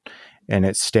Awen, and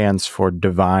it stands for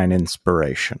divine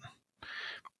inspiration.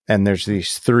 And there's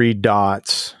these three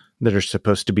dots that are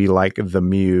supposed to be like the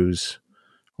muse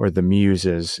or the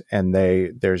muses, and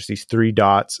there's these three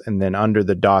dots, and then under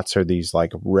the dots are these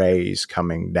like rays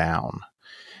coming down,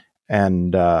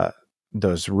 and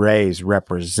those rays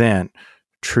represent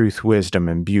truth, wisdom,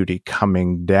 and beauty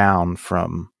coming down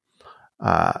from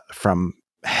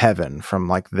heaven, from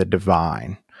like the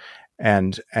divine,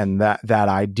 and that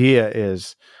idea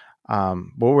is,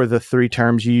 what were the three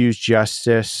terms you used?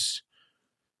 Justice,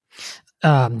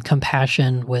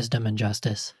 compassion, wisdom, and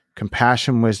justice.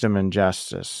 Compassion, wisdom, and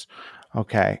justice.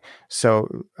 Okay,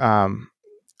 so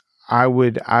I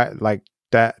like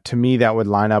that. To me, that would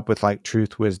line up with like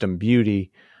truth, wisdom,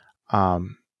 beauty.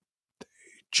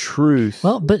 Truth.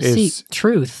 Well, but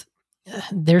truth.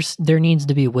 There needs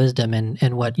to be wisdom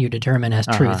in what you determine as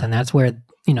truth, and that's where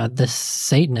the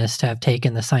Satanists have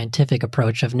taken the scientific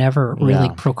approach of never really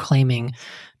proclaiming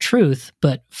truth,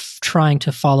 but trying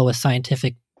to follow a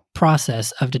scientific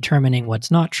process of determining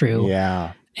what's not true.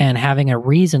 Yeah. And having a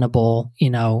reasonable,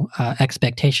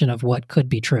 expectation of what could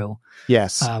be true.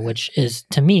 Yes. Which is,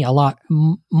 to me, a lot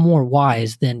more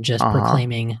wise than just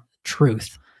proclaiming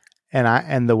truth.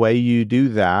 And the way you do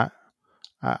that,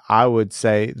 I would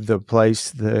say the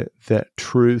place that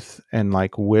truth and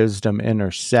like wisdom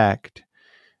intersect.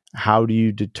 How do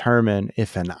you determine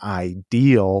if an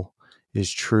ideal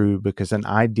is true? Because an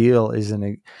ideal is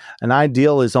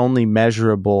only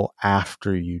measurable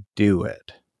after you do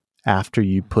it, after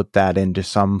you put that into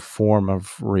some form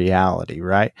of reality,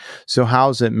 right? So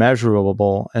how's it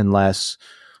measurable unless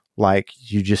like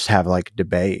you just have like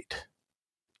debate,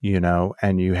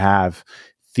 and you have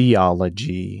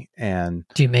theology and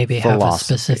do you maybe philosophy. Have a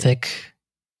specific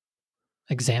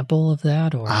example of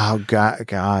that? Or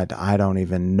God, I don't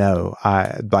even know.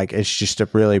 It's just a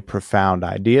really profound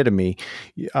idea to me.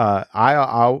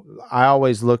 I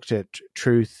always looked at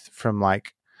truth from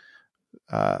like,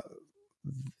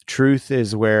 truth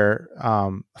is where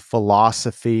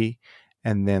philosophy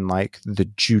and then like the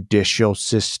judicial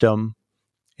system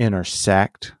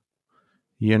intersect.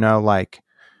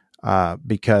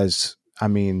 Because I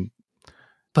mean,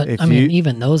 but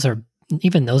even those are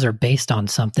based on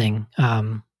something.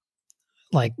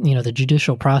 The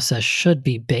judicial process should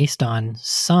be based on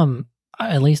some,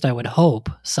 at least I would hope,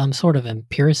 some sort of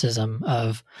empiricism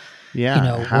of,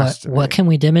 what can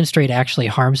we demonstrate actually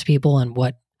harms people and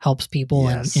what helps people,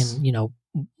 Yes. and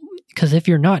because if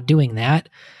you're not doing that,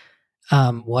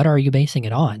 what are you basing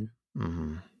it on?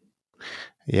 Mm-hmm.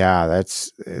 Yeah,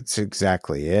 it's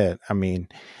exactly it. I mean,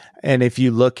 and if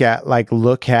you look at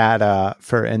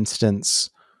for instance,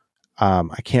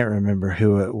 I can't remember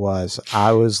who it was.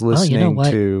 I was Well, you know listening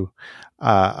what? to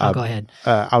Go ahead.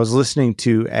 I was listening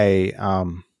to a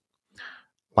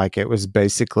like it was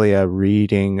basically a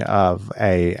reading of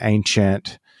a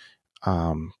ancient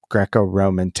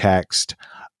Greco-Roman text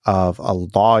of a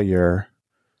lawyer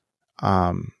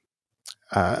in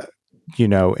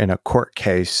a court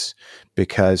case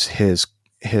because his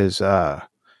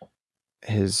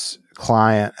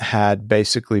client had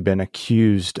basically been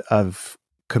accused of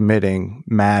committing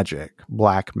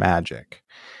black magic.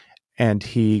 And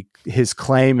his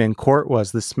claim in court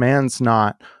was, this man's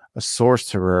not a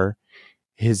sorcerer.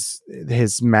 His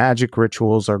magic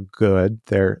rituals are good.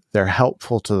 They're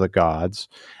helpful to the gods.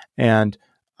 And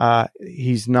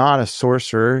he's not a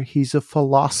sorcerer. He's a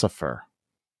philosopher.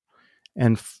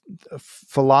 And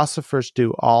philosophers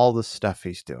do all the stuff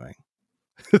he's doing.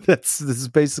 This is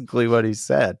basically what he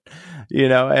said,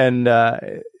 and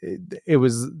it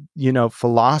was,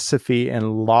 philosophy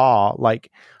and law.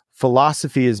 Like,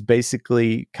 philosophy is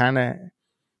basically kind of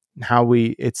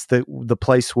it's the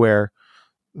place where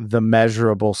the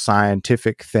measurable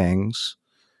scientific things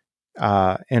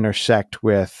intersect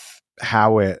with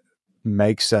how it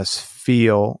makes us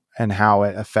feel and how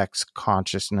it affects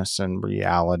consciousness and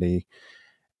reality.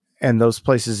 And those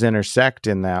places intersect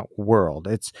in that world.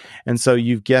 And so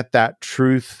you get that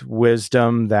truth,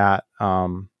 wisdom, that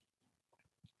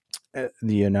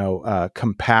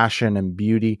compassion and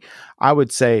beauty. I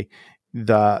would say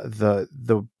the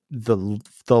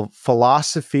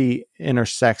philosophy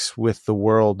intersects with the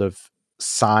world of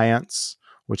science,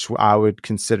 which I would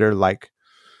consider like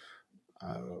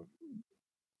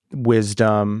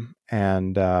wisdom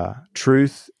and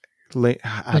truth.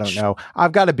 I don't know.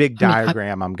 I've got a big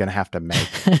diagram I'm going to have to make.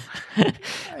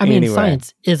 I mean,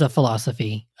 science is a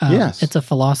philosophy. Yes. It's a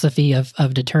philosophy of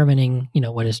determining,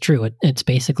 what is true. It's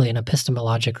basically an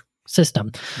epistemologic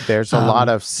system. There's a lot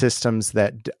of systems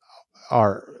that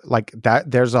are like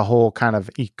that. There's a whole kind of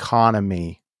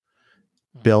economy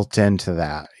built into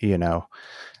that,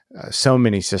 so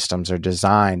many systems are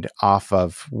designed off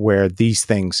of where these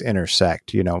things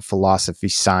intersect, philosophy,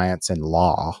 science, and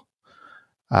law.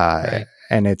 Right.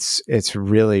 And it's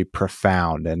really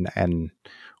profound, and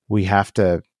we have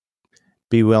to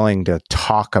be willing to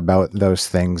talk about those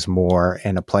things more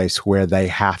in a place where they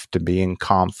have to be in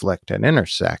conflict and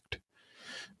intersect,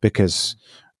 because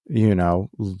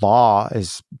law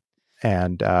is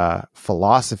and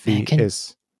philosophy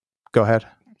is. Go ahead.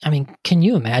 I mean, can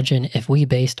you imagine if we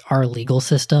based our legal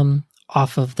system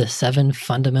off of the 7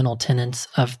 fundamental tenets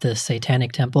of the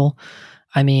Satanic Temple?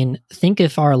 I mean, think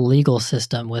if our legal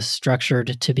system was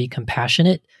structured to be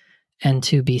compassionate and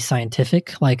to be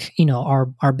scientific, like,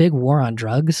 our big war on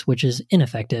drugs, which is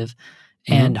ineffective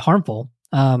and harmful.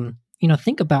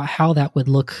 Think about how that would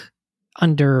look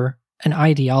under an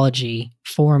ideology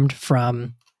formed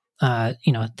from,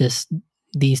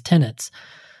 these tenets,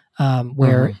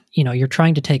 where, you're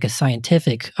trying to take a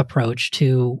scientific approach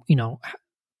to,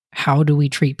 how do we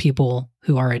treat people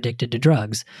who are addicted to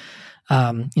drugs?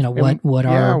 What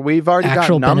are we've already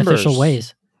actual got numbers. beneficial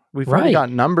ways? We've already got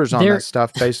numbers on that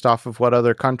stuff based off of what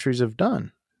other countries have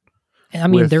done. I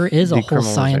mean, there is a whole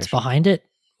science behind it.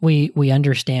 We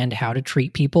understand how to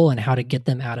treat people and how to get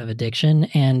them out of addiction,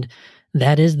 and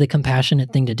that is the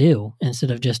compassionate thing to do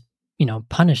instead of just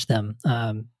punish them.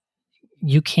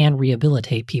 You can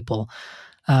rehabilitate people.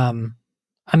 I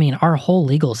mean, our whole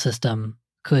legal system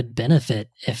could benefit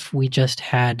if we just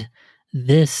had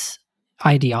this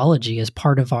ideology as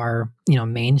part of our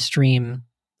mainstream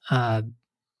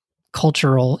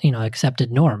cultural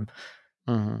accepted norm.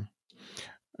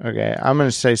 Okay, I'm going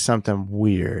to say something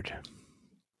weird.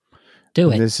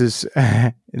 Do it. This is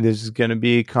going to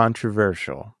be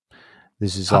controversial.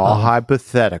 This is all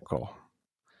hypothetical.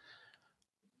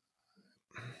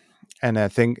 And I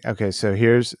think, okay, so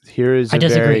here's I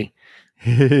disagree.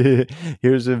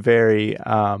 Here's a very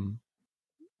kind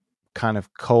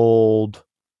of cold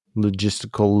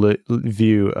logistical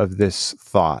view of this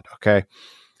thought. Okay,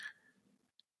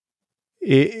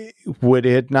 would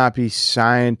it not be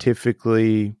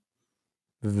scientifically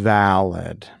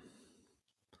valid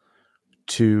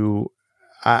to?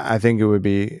 I think it would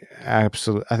be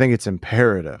absolute. I think it's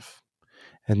imperative.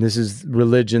 And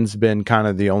religion's been kind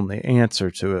of the only answer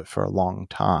to it for a long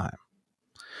time.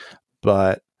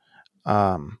 But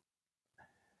the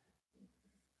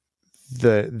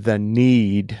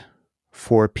need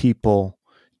for people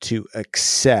to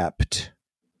accept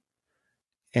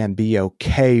and be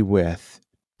okay with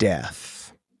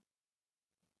death.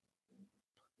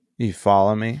 You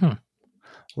follow me?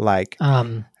 Like,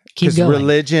 Keep because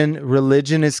going.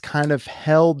 religion is kind of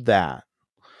held that.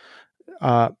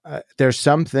 There's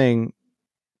something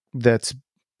that's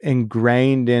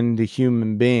ingrained in the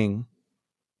human being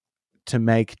to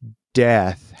make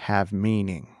death have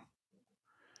meaning.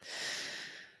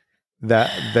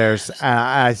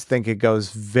 I think it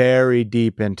goes very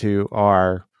deep into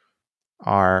our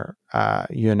kind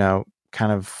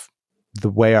of the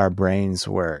way our brains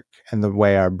work and the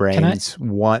way our brains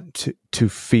want to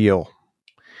feel.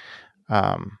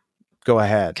 Go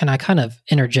ahead. Can I kind of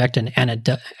interject an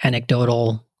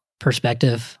anecdotal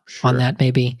perspective on that,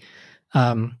 maybe?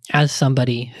 As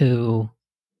somebody who,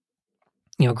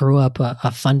 grew up a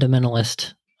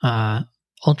fundamentalist,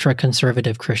 ultra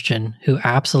conservative Christian who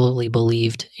absolutely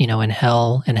believed, in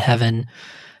hell and heaven,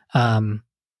 and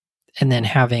then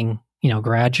having,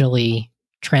 gradually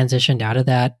transitioned out of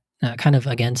that, kind of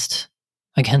against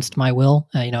my will.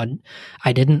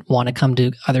 I didn't want to come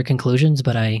to other conclusions,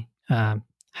 but I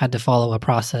had to follow a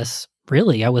process.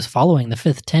 Really, I was following the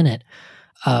fifth tenet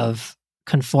of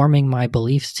conforming my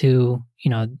beliefs to,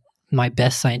 my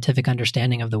best scientific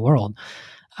understanding of the world.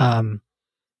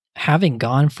 Having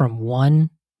gone from one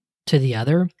to the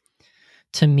other,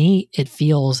 to me, it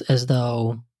feels as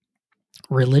though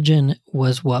religion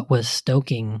was what was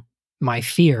stoking my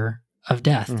fear of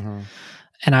death. Mm-hmm.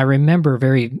 And I remember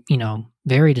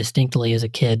very distinctly as a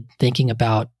kid thinking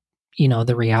about,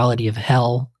 the reality of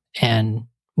hell and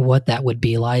what that would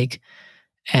be like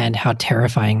and how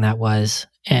terrifying that was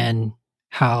and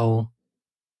how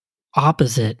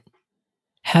opposite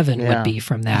heaven would be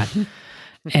from that.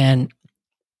 And,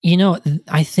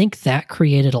 I think that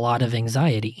created a lot of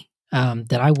anxiety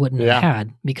that I wouldn't have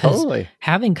had, because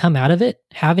having come out of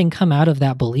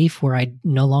that belief where I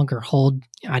no longer hold,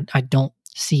 I don't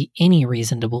see any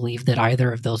reason to believe that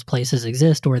either of those places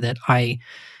exist or that I,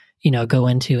 go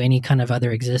into any kind of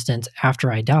other existence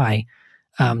after I die.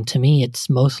 To me, it's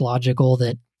most logical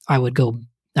that I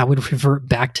would revert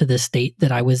back to the state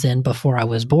that I was in before I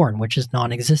was born, which is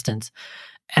non-existence.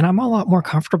 And I'm a lot more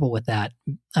comfortable with that.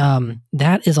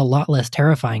 That is a lot less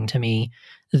terrifying to me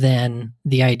than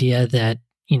the idea that,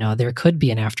 there could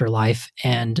be an afterlife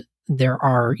and there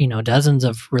are, dozens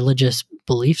of religious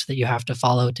beliefs that you have to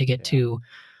follow to get to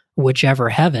whichever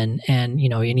heaven. And,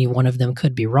 any one of them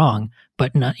could be wrong,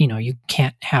 but not, you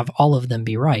can't have all of them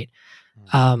be right.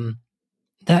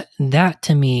 That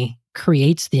to me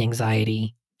creates the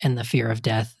anxiety and the fear of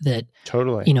death that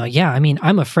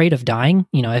I'm afraid of dying.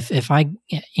 If I,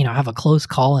 have a close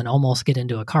call and almost get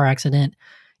into a car accident,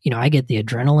 I get the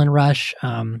adrenaline rush.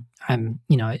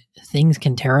 Things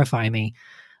can terrify me,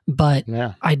 but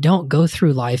I don't go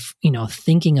through life,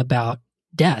 thinking about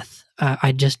death.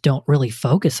 I just don't really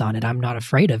focus on it. I'm not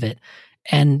afraid of it.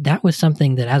 And that was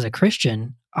something that as a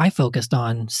Christian, I focused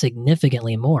on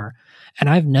significantly more. And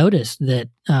I've noticed that,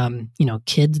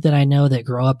 kids that I know that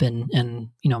grow up in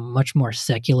much more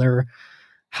secular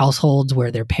households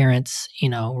where their parents,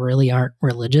 really aren't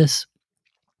religious,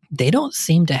 they don't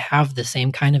seem to have the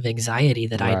same kind of anxiety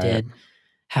that I did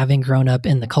having grown up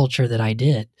in the culture that I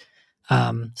did.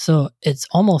 So it's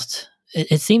almost,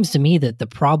 it seems to me that the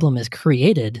problem is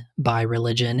created by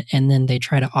religion and then they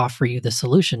try to offer you the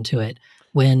solution to it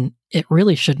when it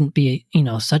really shouldn't be,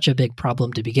 such a big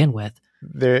problem to begin with.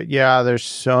 There's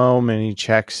so many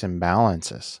checks and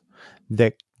balances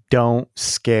that don't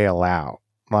scale out.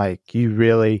 Like you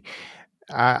really,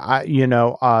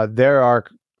 there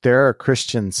are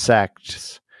Christian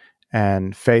sects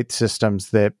and faith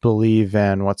systems that believe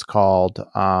in what's called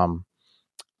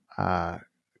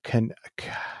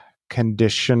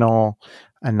conditional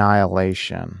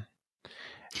annihilation.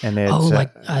 And it's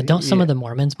don't some of the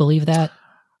Mormons believe that?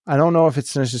 I don't know if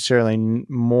it's necessarily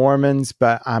Mormons,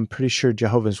 but I'm pretty sure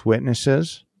Jehovah's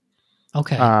Witnesses.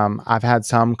 Okay. I've had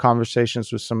some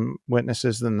conversations with some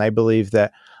witnesses, and they believe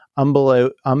that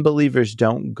unbelievers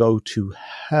don't go to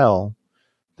hell;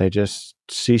 they just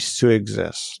cease to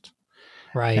exist.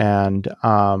 Right. And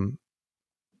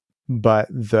but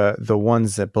the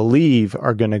ones that believe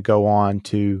are going to go on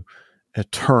to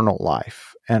eternal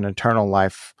life, and eternal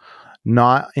life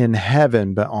not in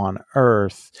heaven but on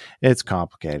earth. It's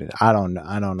complicated. I don't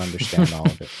understand all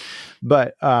of it.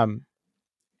 But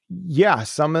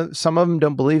some of them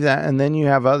don't believe that, and then you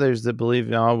have others that believe,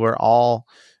 we're all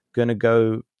going to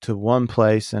go to one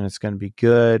place and it's going to be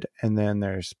good. And then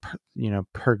there's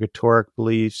purgatoric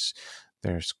beliefs,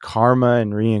 there's karma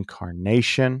and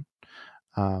reincarnation.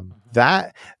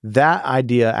 That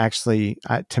idea actually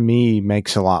to me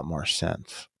makes a lot more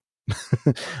sense.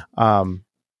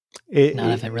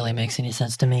 None of it really makes any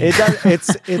sense to me. It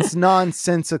does. It's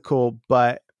nonsensical,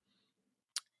 but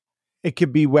it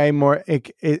could be way more.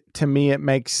 To me, it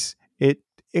makes it.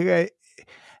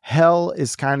 Hell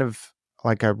is kind of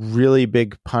like a really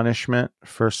big punishment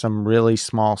for some really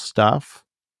small stuff,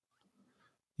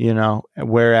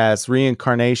 whereas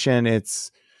reincarnation,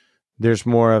 there's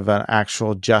more of an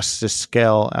actual justice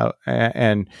scale,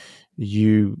 and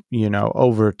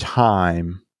over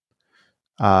time,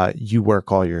 you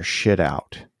work all your shit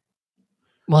out.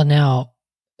 Well, now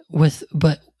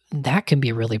but that can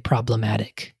be really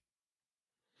problematic.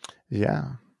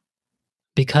 Yeah.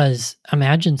 Because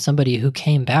imagine somebody who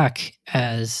came back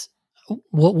as,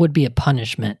 what would be a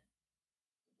punishment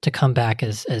to come back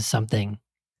as something?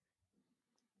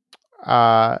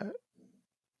 I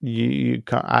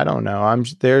don't know.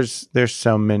 There's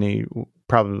so many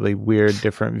probably weird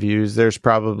different views. There's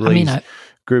probably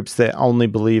groups that only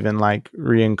believe in like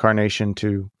reincarnation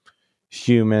to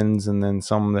humans, and then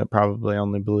some that probably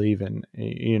only believe in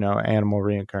animal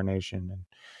reincarnation, and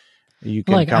you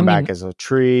can come back as a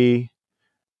tree.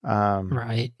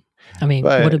 Right. I mean,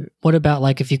 what about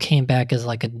like if you came back as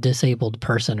like a disabled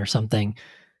person or something?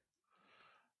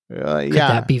 Could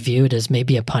that be viewed as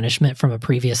maybe a punishment from a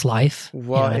previous life?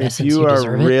 Well, if you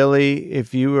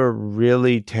are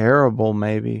really terrible,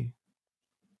 maybe,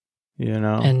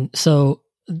 And so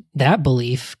that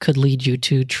belief could lead you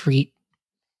to treat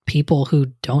people who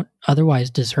don't otherwise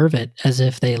deserve it as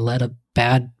if they led a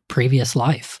bad previous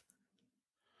life.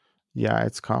 Yeah,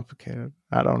 it's complicated.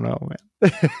 I don't know, man.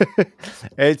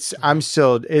 It's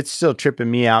still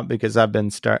tripping me out because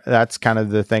that's kind of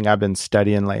the thing I've been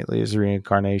studying lately is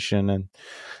reincarnation, and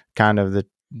kind of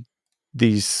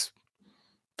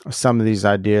some of these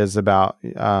ideas about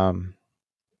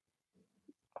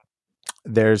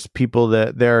there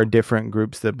are different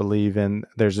groups that believe in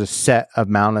there's a set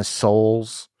amount of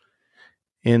souls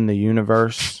in the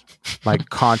universe, like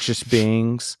conscious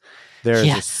beings. There's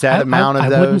a set amount of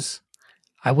those.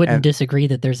 I wouldn't disagree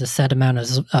that there's a set amount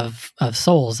of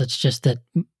souls. It's just that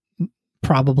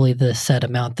probably the set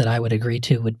amount that I would agree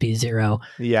to would be 0.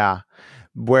 Yeah.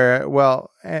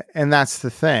 And that's the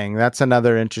thing. That's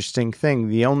another interesting thing.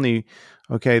 The only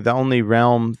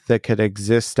realm that could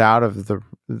exist outside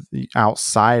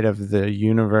of the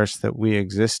universe that we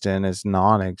exist in is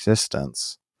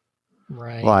non-existence.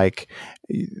 Right. Like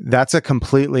that's a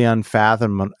completely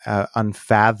unfathomable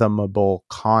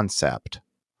concept,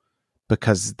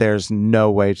 because there's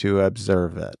no way to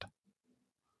observe it.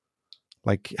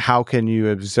 Like, how can you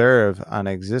observe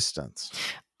unexistence?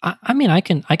 I mean, I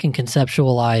can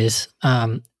conceptualize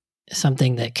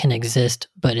something that can exist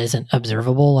but isn't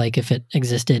observable. Like if it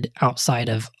existed outside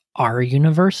of our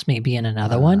universe, maybe in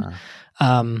another one.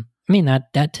 I mean,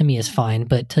 that to me is fine.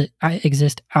 But to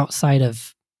exist outside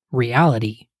of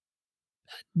reality,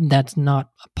 that's not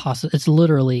possible. It's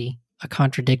literally a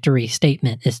contradictory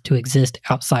statement, is to exist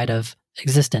outside of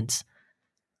existence.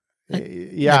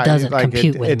 That doesn't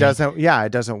compute with me. It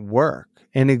doesn't work.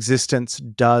 Inexistence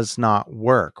does not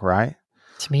work, right?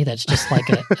 To me, that's just like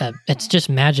it's just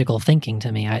magical thinking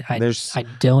to me. I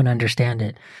don't understand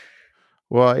it.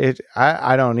 Well,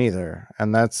 I don't either,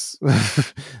 and that's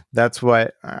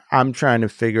what I'm trying to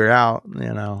figure out.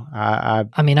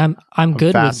 I mean, I'm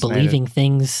good with believing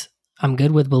things. I'm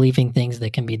good with believing things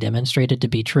that can be demonstrated to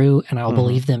be true, and I'll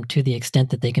believe them to the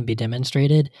extent that they can be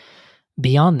demonstrated.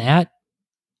 Beyond that,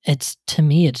 to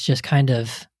me, it's just kind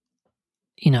of,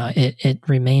 it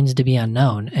remains to be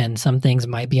unknown, and some things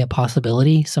might be a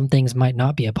possibility, some things might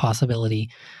not be a possibility.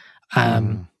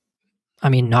 I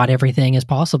mean, not everything is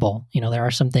possible. There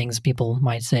are some things people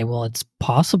might say, well, it's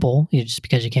possible just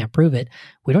because you can't prove it.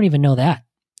 We don't even know that.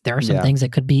 There are some things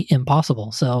that could be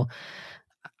impossible. So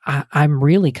I'm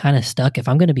really kind of stuck. If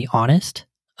I'm going to be honest,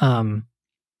 I'm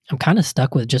kind of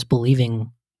stuck with just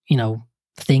believing,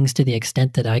 things to the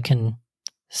extent that I can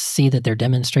see that they're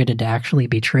demonstrated to actually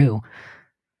be true.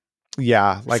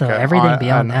 Yeah. Like so everything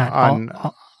beyond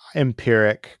that.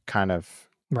 Empiric kind of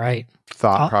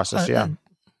thought process. Yeah.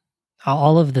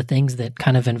 All of the things that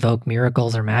kind of invoke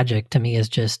miracles or magic to me is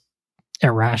just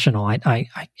irrational.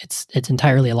 It's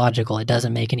entirely illogical. It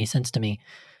doesn't make any sense to me.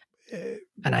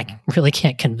 And I really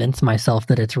can't convince myself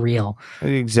that it's real.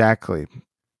 Exactly.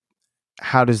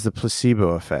 How does the placebo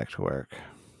effect work?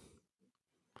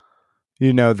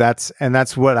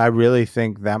 That's what I really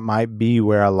think that might be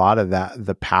where a lot of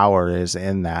the power is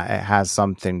in that. It has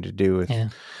something to do with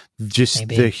just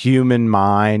the human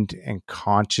mind and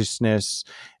consciousness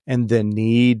and the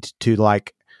need to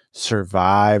like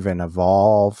survive and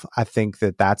evolve. I think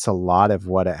that's a lot of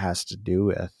what it has to do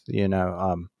with,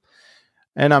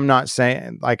 And I'm not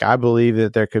saying, like, I believe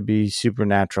that there could be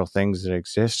supernatural things that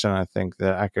exist, and I think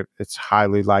that it's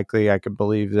highly likely I could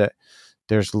believe that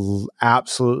there's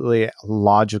absolutely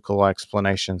logical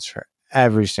explanations for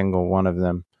every single one of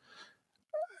them,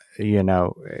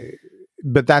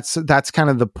 but that's kind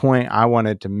of the point I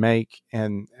wanted to make.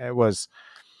 And it was,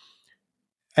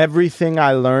 everything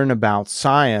I learn about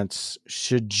science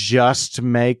should just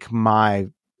make my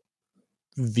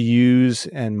views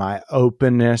and my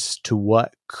openness to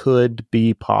what could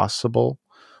be possible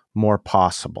more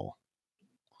possible.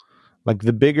 Like,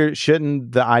 the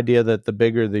idea that the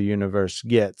bigger the universe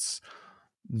gets,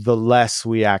 the less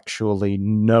we actually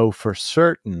know for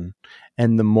certain,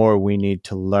 and the more we need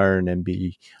to learn and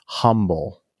be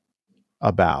humble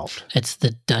about. It's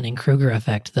the Dunning-Kruger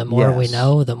effect. The more we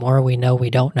know, the more we know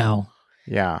we don't know.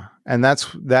 Yeah. And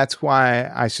that's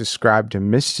why I subscribe to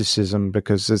mysticism,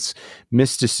 because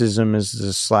mysticism is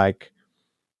this like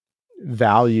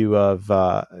value of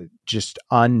just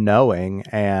unknowing,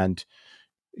 and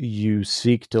you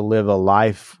seek to live a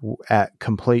life at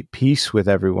complete peace with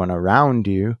everyone around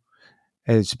you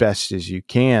as best as you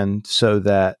can, so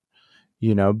that,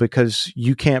 because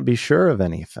you can't be sure of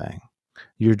anything.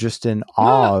 You're just in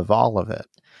awe of all of it.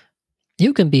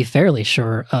 You can be fairly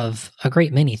sure of a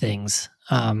great many things.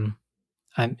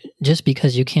 Just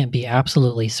because you can't be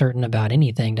absolutely certain about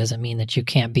anything doesn't mean that you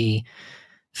can't be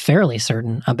fairly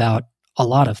certain about a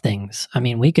lot of things. I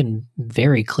mean, we can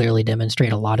very clearly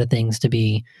demonstrate a lot of things to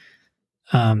be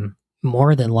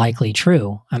more than likely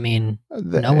true. I mean,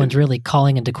 no one's really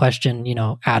calling into question,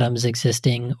 atoms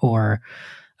existing or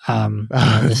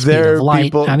the speed there of are light.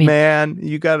 people, I mean, man,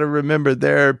 you got to remember,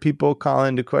 there are people calling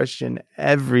into question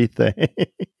everything.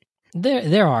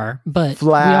 There are, but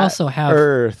Flat we also have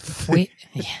Earth.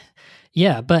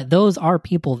 Yeah, but those are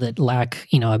people that lack,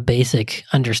 a basic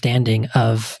understanding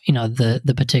of,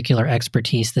 the particular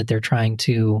expertise that they're trying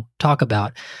to talk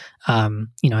about.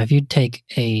 If you take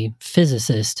a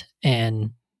physicist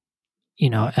and,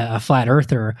 a flat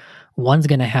earther, one's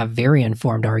going to have very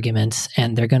informed arguments,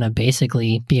 and they're going to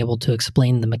basically be able to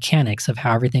explain the mechanics of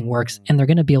how everything works, and they're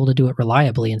going to be able to do it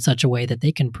reliably in such a way that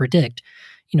they can predict,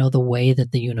 the way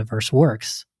that the universe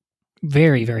works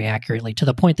very, very accurately, to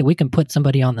the point that we can put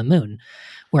somebody on the moon,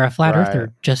 where a flat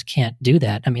earther just can't do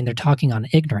that. I mean, they're talking on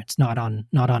ignorance, not on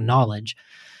knowledge.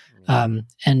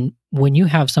 And when you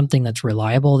have something that's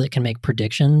reliable, that can make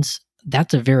predictions,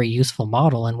 that's a very useful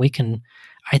model. And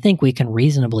I think we can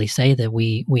reasonably say that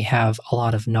we have a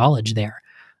lot of knowledge there.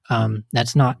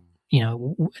 That's not,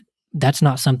 that's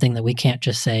not something that we can't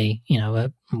just say,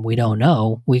 we don't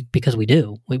know, because we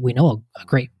do. We know a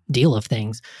great deal of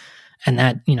things. And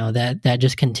that, that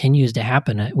just continues to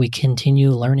happen. We continue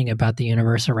learning about the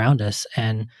universe around us,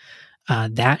 and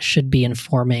that should be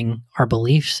informing our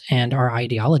beliefs and our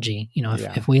ideology.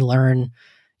 If we learn,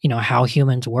 how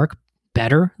humans work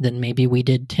better than maybe we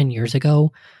did 10 years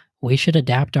ago, we should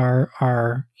adapt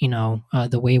our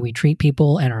the way we treat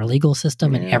people and our legal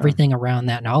system and everything around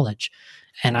that knowledge.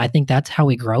 And I think that's how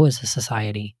we grow as a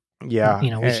society. Yeah.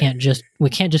 We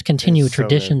can't just continue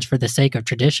traditions for the sake of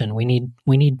tradition. We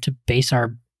need to base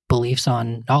our beliefs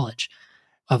on knowledge,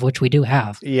 of which we do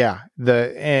have. Yeah.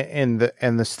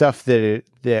 The stuff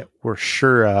that we're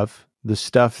sure of, the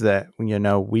stuff that,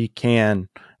 we can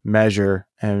measure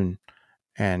and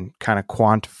kind of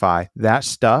quantify, that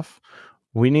stuff,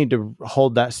 we need to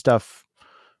hold that stuff.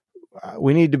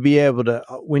 We need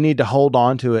to hold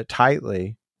on to it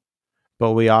tightly,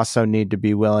 but we also need to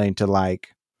be willing to,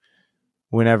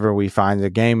 whenever we find the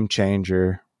game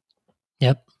changer,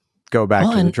 go back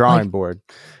to the drawing board.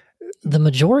 The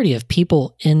majority of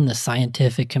people in the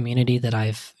scientific community that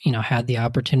I've, had the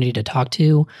opportunity to talk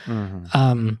to,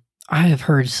 I have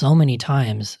heard so many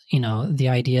times, the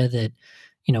idea that,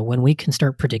 when we can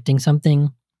start predicting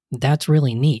something, that's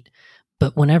really neat.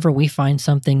 But whenever we find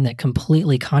something that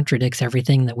completely contradicts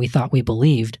everything that we thought we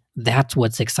believed, that's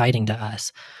what's exciting to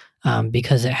us.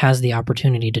 Because it has the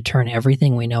opportunity to turn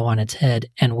everything we know on its head,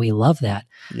 and we love that.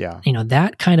 Yeah.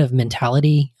 That kind of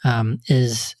mentality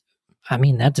that's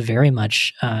very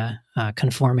much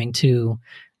conforming to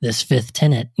this fifth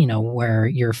tenet, where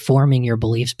you're forming your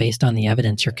beliefs based on the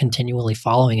evidence. You're continually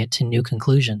following it to new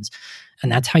conclusions,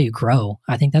 and that's how you grow.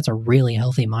 I think that's a really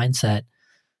healthy mindset.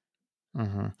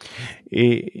 Mm-hmm.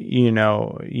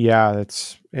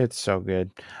 It's so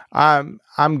good. I'm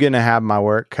going to have my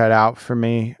work cut out for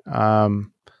me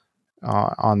on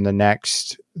the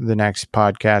next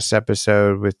podcast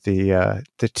episode with the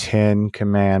 10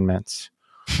 Commandments.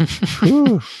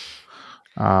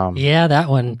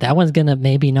 That one's going to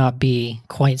maybe not be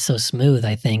quite so smooth.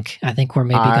 I think we're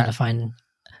maybe going to find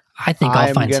I think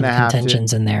I'll find some gonna have to-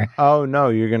 contentions in there. Oh no,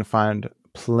 you're going to find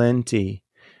plenty,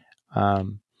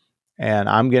 and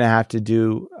I'm going to have to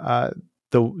do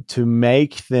to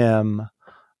make them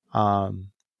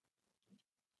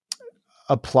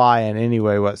apply in any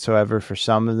way whatsoever. For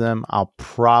some of them, I'll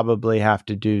probably have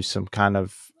to do some kind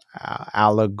of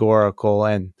allegorical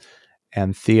and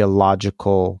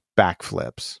theological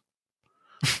backflips.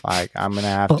 Like I'm going to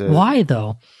have But to. why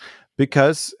though?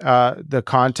 Because the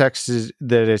context is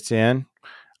that it's in.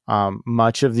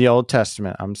 Much of the Old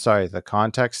Testament, the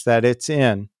context that it's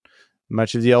in,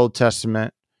 much of the Old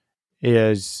Testament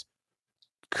is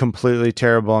completely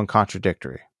terrible and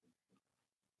contradictory.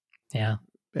 Yeah.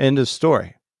 End of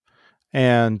story.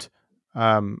 And,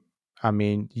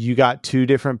 you got two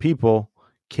different people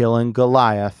killing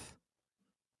Goliath.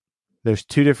 There's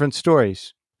two different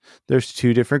stories. There's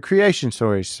two different creation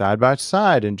stories side by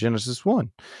side in Genesis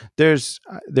 1. There's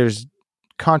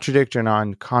contradiction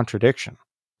on contradiction.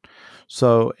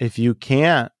 So if you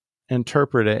can't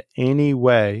interpret it any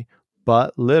way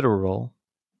but literal,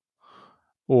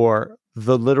 or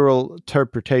the literal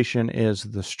interpretation is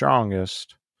the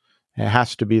strongest, it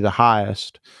has to be the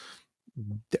highest,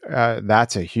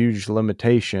 that's a huge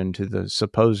limitation to the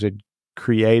supposed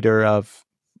creator of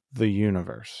the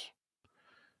universe.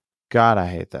 God, I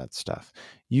hate that stuff.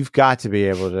 You've got to be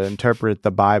able to interpret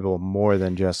the Bible more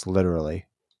than just literally.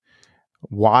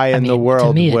 Why in the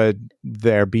world would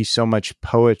there be so much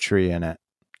poetry in it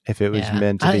if it was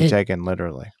meant to be taken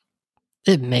literally?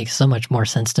 It makes so much more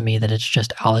sense to me that it's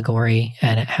just allegory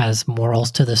and it has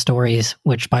morals to the stories,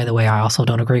 which, by the way, I also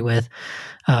don't agree with.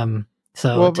 To me,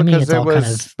 it's all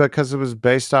because it was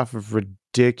based off of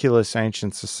ridiculous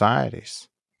ancient societies.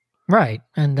 Right,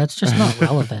 and that's just not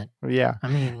relevant. Yeah, I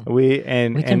mean, we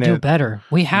can do better.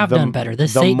 We have done better. The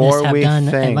Satanists have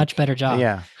done a much better job.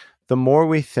 Yeah, the more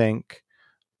we think,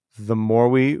 the more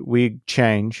we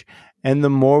change, and the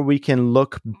more we can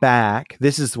look back.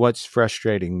 This is what's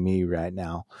frustrating me right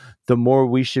now. The more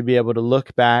we should be able to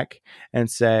look back and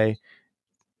say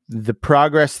the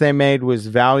progress they made was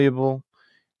valuable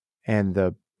and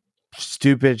the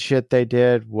stupid shit they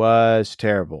did was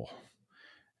terrible.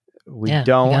 We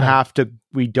don't have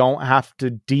to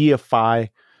deify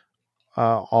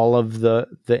all of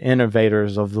the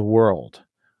innovators of the world.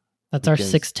 That's our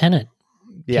sixth tenet.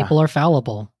 Yeah. People are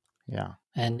fallible. Yeah.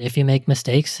 And if you make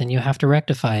mistakes, then you have to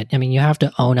rectify it. I mean, you have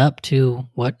to own up to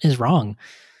what is wrong.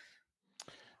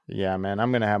 Yeah, man,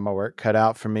 I'm going to have my work cut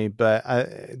out for me. But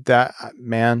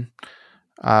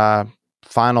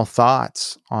final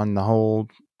thoughts on the whole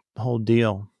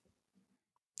deal.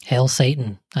 Hail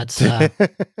Satan. That's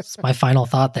my final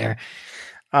thought there.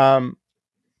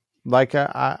 Like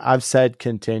I've said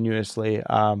continuously,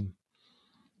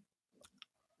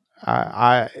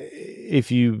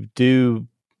 if you do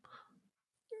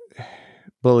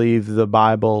believe the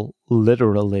Bible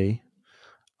literally,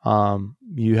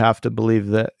 you have to believe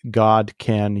that God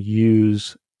can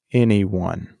use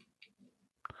anyone.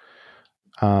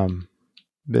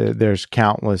 There's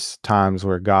countless times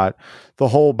where the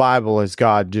whole Bible is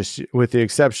God, just with the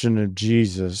exception of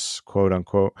Jesus, quote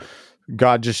unquote,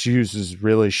 God just uses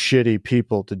really shitty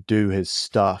people to do his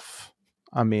stuff.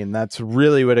 I mean, that's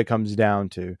really what it comes down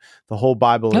to. The whole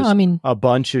Bible is a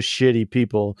bunch of shitty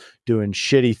people doing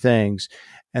shitty things,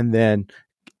 and then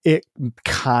it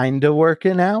kind of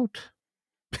working out.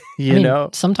 You know,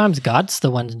 sometimes God's the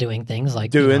one doing things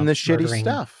like doing the shitty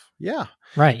stuff. Yeah.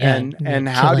 Right. Yeah. And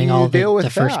how do you deal with the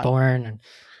firstborn?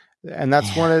 And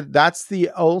that's that's the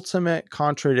ultimate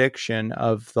contradiction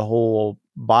of the whole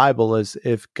Bible is,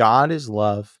 if God is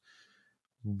love,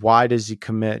 why does he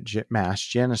commit mass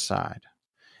genocide?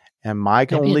 And my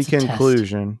only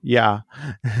conclusion,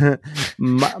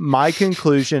 my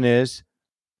conclusion is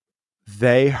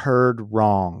they heard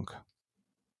wrong.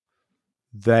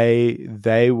 They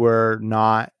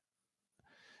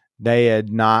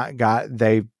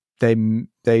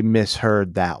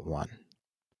misheard that one.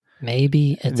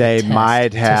 Maybe it's they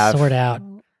might have to sort out.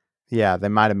 Yeah, they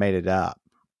might have made it up.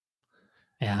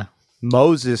 Yeah.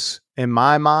 Moses, in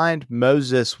my mind,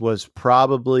 Moses was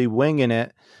probably winging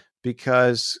it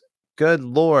because, good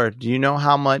Lord, do you know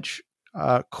how much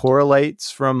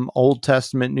correlates from Old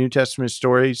Testament, New Testament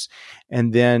stories,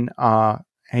 and then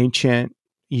ancient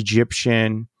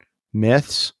Egyptian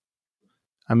myths?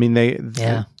 I mean,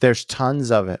 there's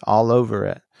tons of it all over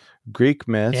it. Greek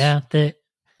myths. Yeah,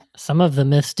 some of the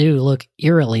myths do look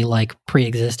eerily like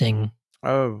pre-existing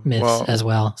myths as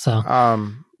well. So,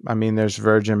 I mean, there's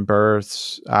virgin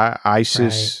births,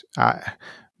 Isis. Right.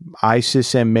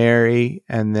 Isis and Mary,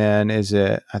 and then is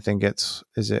it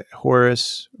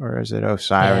Horus or is it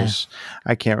Osiris?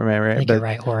 I can't remember I it, think but you're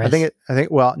right, Horus. I think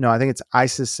it's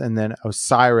Isis, and then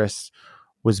Osiris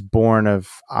was born of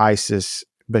Isis,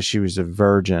 but she was a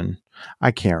virgin.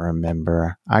 I can't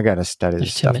remember. I got to study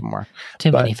this stuff more.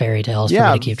 Too many fairy tales for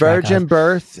me to keep track of. Virgin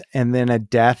birth, and then a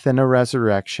death and a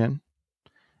resurrection.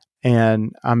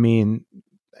 And I mean,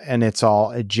 and it's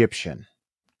all Egyptian.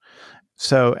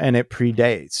 So, and it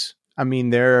predates. I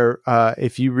mean,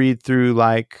 if you read through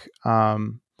like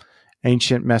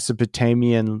ancient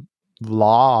Mesopotamian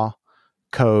law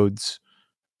codes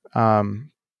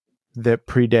that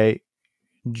predate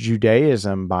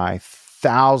Judaism by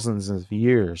thousands of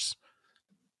years.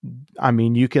 I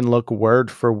mean, you can look word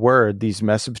for word. These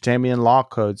Mesopotamian law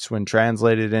codes, when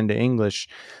translated into English,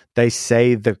 they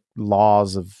say the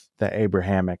laws of the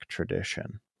Abrahamic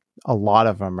tradition. A lot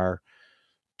of them are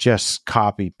just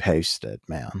copy pasted,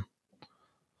 man.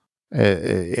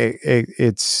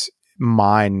 It's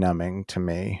mind numbing to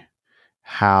me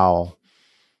how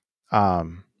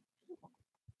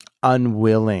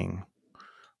unwilling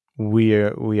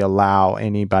we allow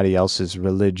anybody else's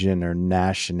religion or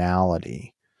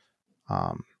nationality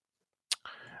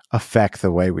affect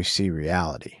the way we see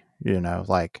reality.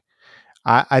 Like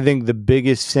I think the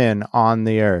biggest sin on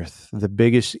the earth, the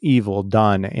biggest evil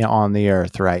done on the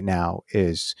earth right now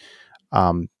is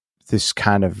this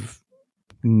kind of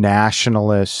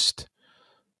nationalist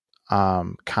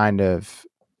kind of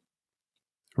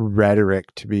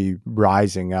rhetoric to be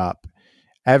rising up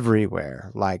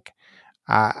everywhere. Like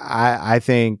I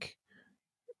think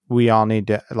we all need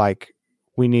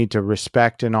to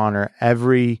respect and honor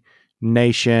every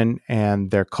nation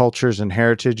and their cultures and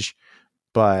heritage,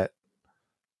 but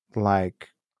like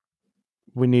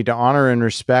we need to honor and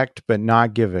respect, but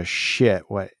not give a shit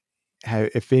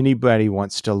if anybody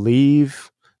wants to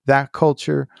leave that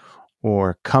culture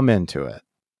or come into it.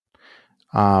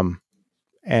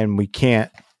 And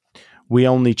we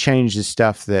only change the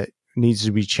stuff that needs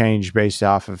to be changed based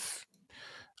off of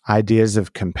ideas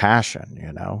of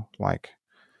compassion, like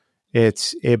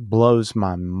it blows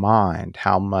my mind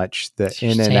how much the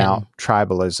in and out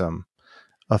tribalism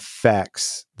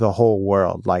affects the whole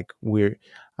world. Like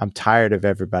I'm tired of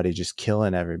everybody just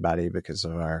killing everybody because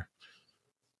of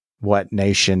what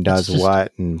nation does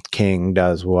what and king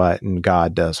does what and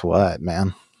God does what,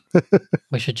 man.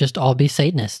 We should just all be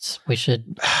Satanists. We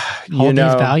should hold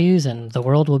these values and the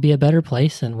world will be a better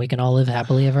place and we can all live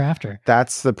happily ever after.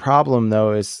 That's the problem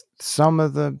though, is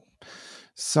some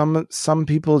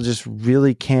people just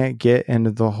really can't get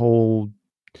into the whole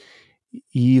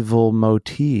evil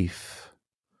motif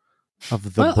of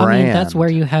the brand. I mean, that's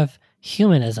where you have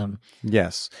humanism.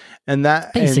 Yes. And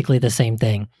that basically the same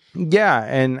thing. Yeah.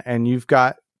 And you've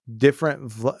got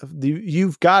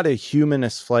you've got a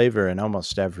humanist flavor in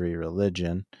almost every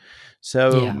religion.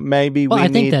 So maybe we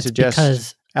need to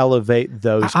just elevate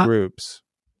those groups.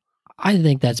 I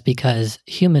think that's because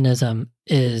humanism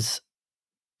is,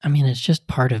 it's just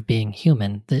part of being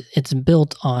human. It's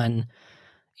built on,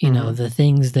 the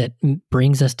things that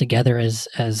brings us together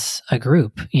as a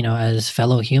group, as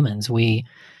fellow humans. We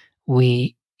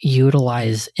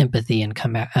utilize empathy and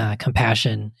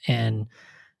compassion and,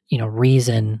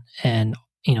 reason and,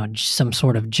 some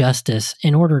sort of justice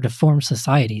in order to form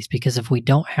societies, because if we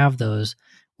don't have those,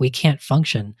 we can't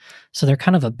function. So they're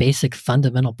kind of a basic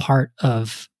fundamental part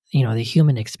of, the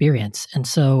human experience. And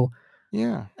so,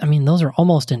 those are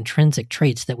almost intrinsic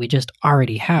traits that we just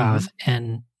already have.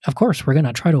 And of course, we're going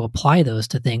to try to apply those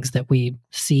to things that we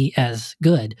see as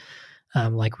good,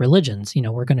 like religions.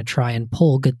 We're going to try and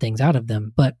pull good things out of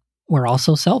them, but we're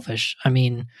also selfish.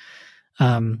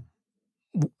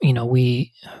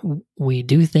 We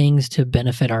do things to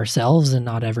benefit ourselves and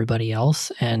not everybody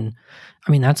else. And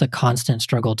that's a constant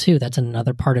struggle too. That's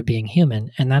another part of being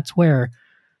human. And that's where,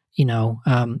 you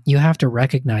have to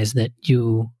recognize that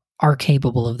you are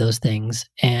capable of those things,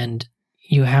 and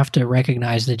you have to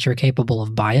recognize that you're capable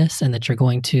of bias and that you're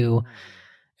going to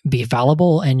be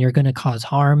fallible and you're going to cause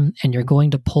harm and you're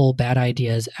going to pull bad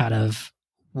ideas out of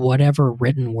whatever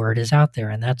written word is out there.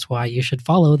 And that's why you should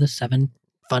follow the 7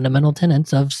 fundamental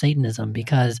tenets of Satanism,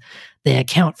 because they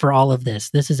account for all of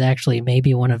this. This is actually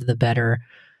maybe one of the better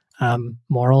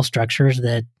moral structures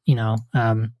that,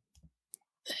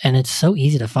 and it's so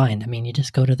easy to find. You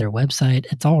just go to their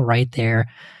website. It's all right there.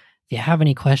 If you have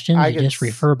any questions, just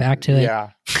refer back to it. Yeah.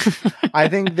 I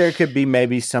think there could be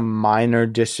maybe some minor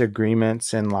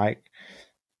disagreements in like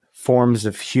forms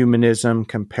of humanism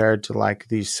compared to like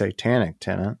these satanic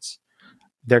tenets.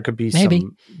 There could be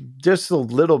some, just a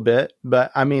little bit,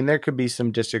 but there could be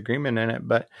some disagreement in it.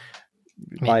 But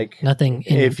I mean, like nothing.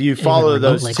 if you even follow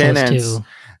those remotely close tenets, to-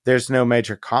 there's no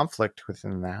major conflict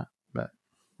within that. But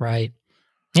right.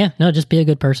 Yeah. No, just be a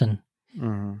good person.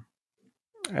 mhm.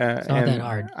 It's not that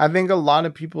hard. I think a lot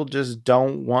of people just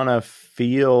don't want to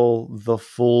feel the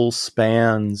full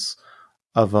spans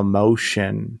of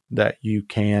emotion that you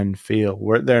can feel,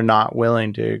 where they're not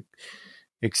willing to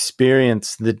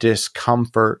experience the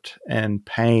discomfort and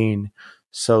pain,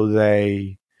 so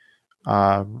they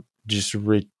just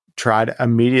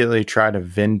immediately try to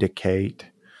vindicate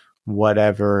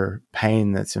whatever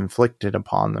pain that's inflicted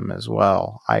upon them as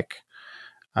well. Like,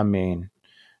 I mean,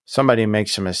 somebody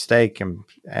makes a mistake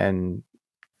and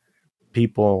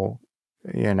people,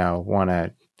 want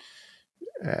to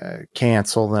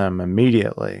cancel them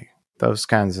immediately. Those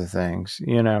kinds of things,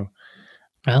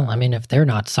 Well, I mean, if they're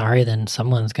not sorry, then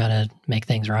someone's got to make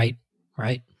things right.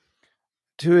 Right.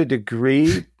 to a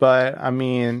degree. But I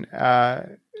mean,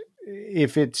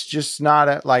 if it's just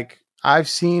not like I've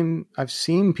seen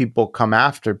people come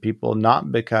after people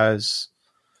not because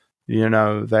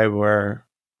they were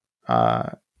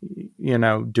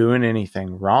doing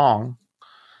anything wrong.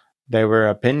 They were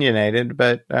opinionated,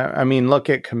 but I mean, look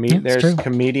at there's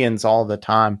comedians all the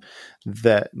time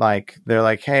that like they're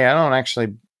like, hey, I don't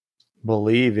actually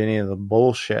believe any of the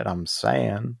bullshit I'm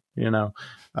saying. Dave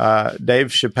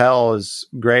Chappelle is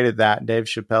great at that. Dave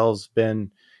Chappelle's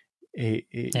been.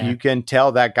 You can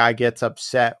tell that guy gets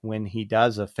upset when he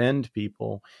does offend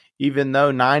people, even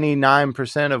though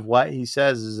 99% of what he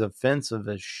says is offensive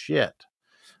as shit.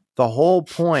 The whole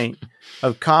point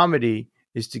of comedy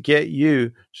is to get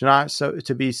you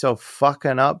to be so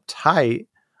fucking uptight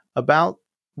about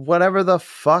whatever the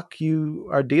fuck you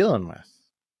are dealing with.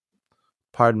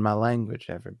 Pardon my language,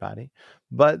 everybody.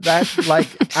 But that's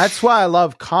that's why I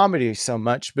love comedy so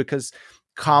much, because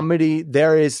comedy,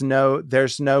 there's no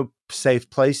safe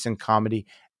place in comedy.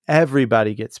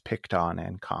 Everybody gets picked on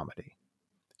in comedy.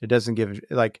 It doesn't give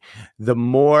the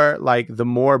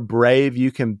more brave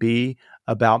you can be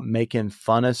about making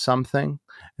fun of something.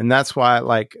 And that's why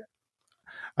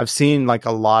I've seen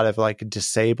a lot of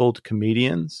disabled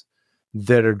comedians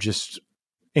that are just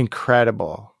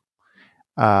incredible.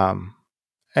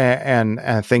 And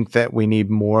I think that we need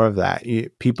more of that.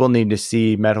 People need to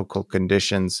see medical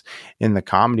conditions in the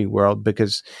comedy world,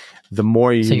 because the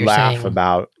more you laugh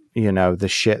about, the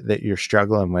shit that you're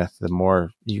struggling with, the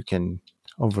more you can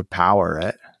overpower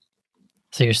it.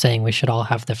 So you're saying we should all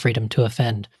have the freedom to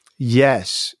offend?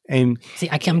 Yes. And see,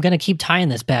 I'm going to keep tying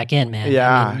this back in, man.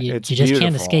 Yeah, I mean, you just beautiful.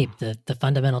 Can't escape the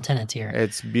fundamental tenets here.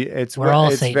 We're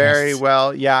all Satanists. Very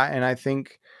well. Yeah. And I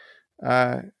think,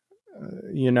 the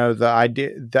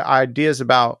ideas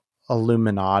about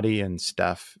Illuminati and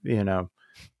stuff,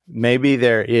 maybe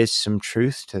there is some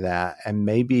truth to that, and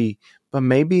maybe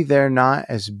they're not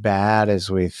as bad as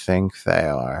we think they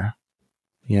are.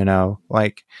 The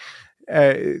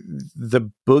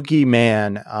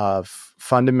boogeyman of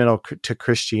fundamental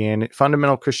Christianity's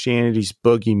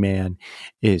boogeyman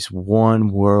is one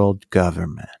world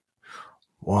government.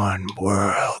 One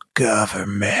world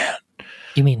government.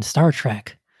 You mean Star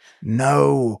Trek?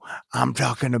 No, I'm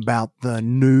talking about the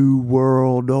New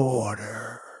World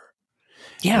Order.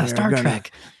 Yeah,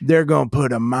 Trek. They're going to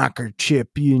put a microchip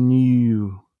in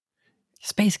you.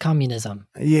 Space communism.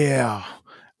 Yeah.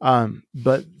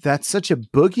 But that's such a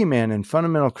boogeyman in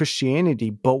fundamental Christianity.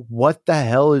 But what the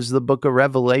hell is the book of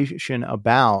Revelation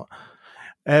about?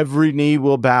 Every knee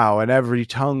will bow and every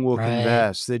tongue will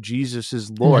confess that Jesus is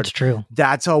Lord. That's true.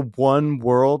 That's a one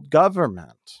world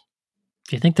government.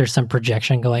 Do you think there's some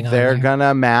projection going on? They're going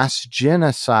to mass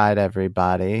genocide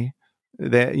everybody.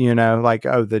 That,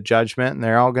 the judgment, and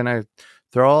they're all going to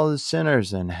throw all the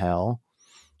sinners in hell.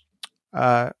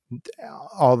 All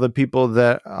the people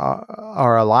that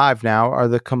are alive now are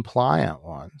the compliant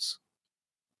ones.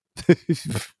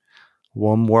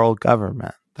 One world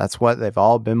government. That's what they've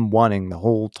all been wanting the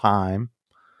whole time.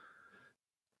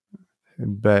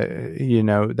 But,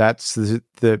 that's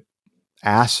the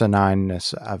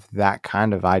asinineness of that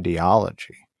kind of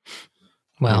ideology.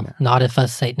 Well, not if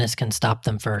us Satanists can stop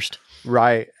them first.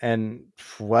 Right. And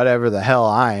whatever the hell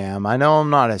I am, I know I'm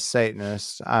not a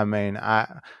Satanist. I mean,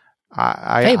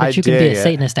 but you can be a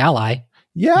Satanist ally.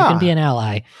 Yeah. You can be an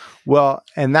ally. Well,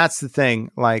 and that's the thing.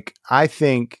 I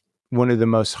think one of the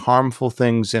most harmful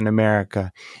things in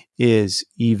America is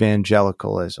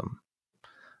evangelicalism.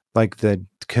 The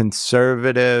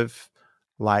conservative,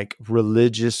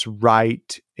 religious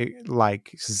right,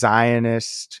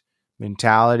 Zionist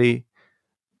mentality.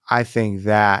 I think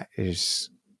that is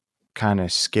kind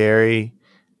of scary.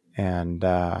 And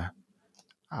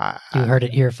you heard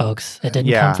it here, folks. It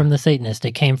didn't come from the Satanist.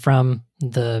 It came from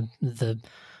the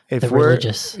if the we're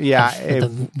religious,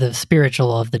 the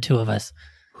spiritual of the two of us.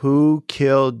 Who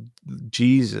killed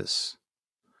Jesus?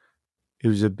 It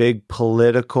was a big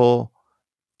political,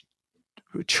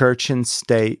 church and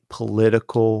state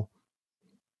political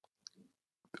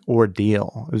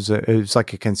ordeal. It was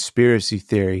like a conspiracy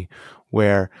theory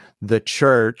where the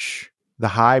church, the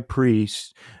high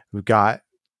priest, got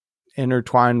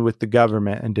intertwined with the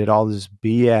government and did all this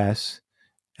BS,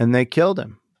 and they killed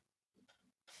him.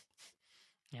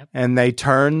 Yep. And they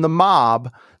turned the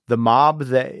mob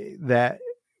that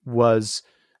was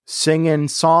singing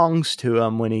songs to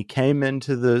him when he came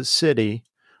into the city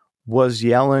was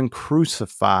yelling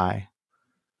 "Crucify"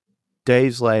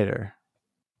 days later.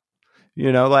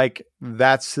 Like,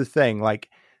 that's the thing. Like,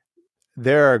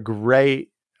 there are great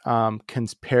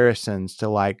comparisons to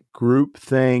like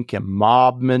groupthink and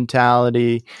mob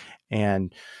mentality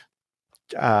and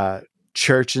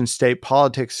church and state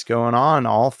politics going on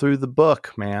all through the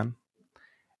book, man.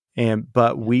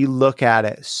 But we look at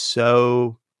it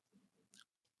so,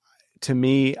 to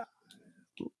me,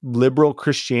 liberal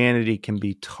Christianity can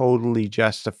be totally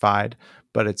justified,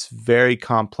 but it's very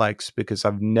complex because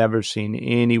I've never seen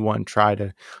anyone try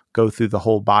to go through the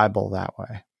whole Bible that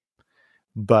way.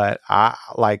 But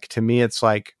to me, it's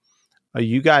like,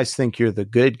 you guys think you're the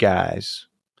good guys,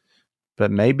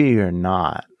 but maybe you're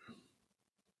not.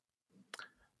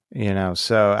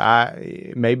 So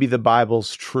maybe the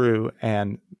Bible's true,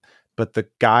 but the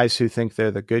guys who think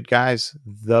they're the good guys,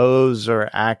 those are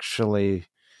actually,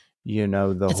 the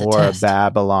whore of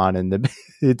Babylon, and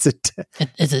it's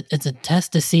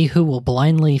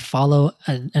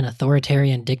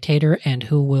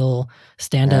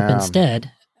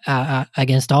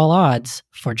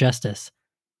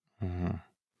Mm-hmm.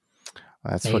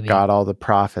 That's maybe what got all the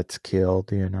prophets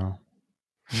killed,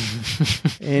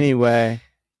 Anyway.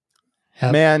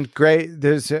 Yep. Man, great.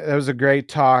 That was a great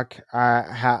talk.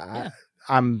 I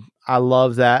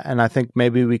love that, and I think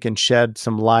maybe we can shed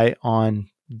some light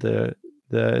on the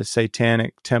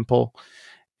Satanic Temple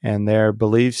and their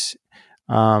beliefs.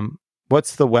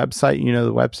 What's the website?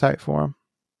 The website for them?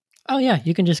 Oh yeah,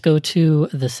 you can just go to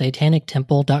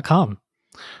thesatanictemple.com.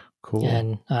 Cool.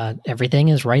 And everything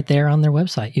is right there on their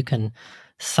website. You can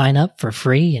sign up for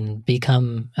free and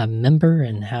become a member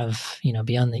and have,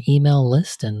 be on the email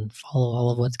list and follow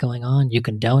all of what's going on. You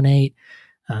can donate.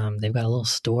 They've got a little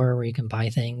store where you can buy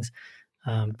things.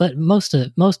 But most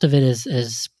of it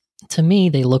is to me,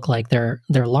 they look like they're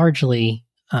largely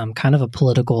kind of a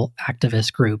political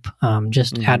activist group,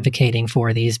 just advocating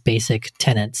for these basic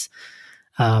tenets.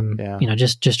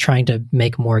 Just trying to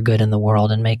make more good in the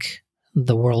world and make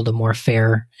the world a more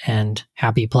fair and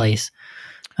happy place.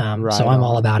 So I'm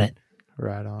all about it.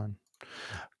 Right on.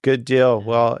 Good deal.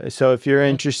 Well, so if you're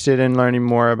interested in learning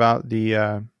more about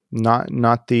the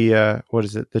not the what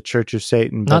is it? The Church of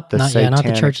Satan, but not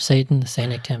the Church of Satan, the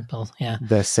Satanic Temple. Yeah,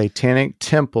 the Satanic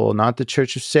Temple, not the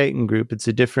Church of Satan group. It's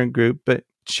a different group, but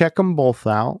check them both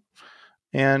out.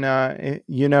 And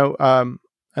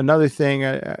another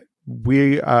thing,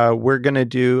 we're gonna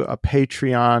do a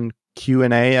Patreon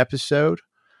Q&A episode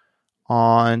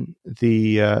on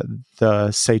the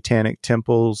Satanic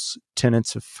Temple's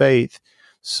tenets of faith.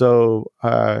 So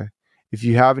if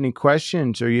you have any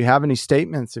questions or you have any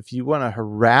statements, if you want to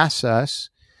harass us,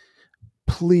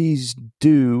 please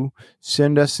do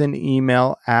send us an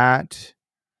email at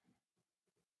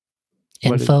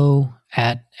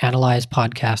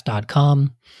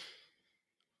info@analyzepodcast.com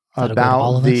about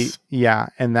all of us. Yeah,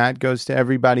 and that goes to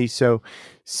everybody. So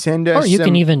send us, or you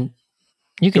can even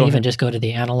just go to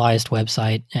the Analyzed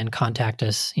website and contact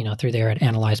us, through there at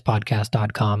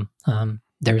analyzepodcast.com.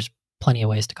 There's plenty of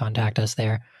ways to contact us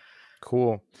there.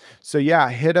 Cool. So yeah,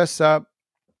 hit us up,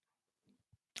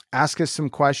 ask us some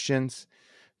questions,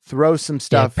 throw some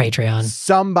stuff. Yeah, Patreon.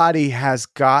 Somebody has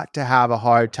got to have a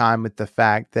hard time with the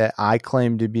fact that I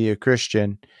claim to be a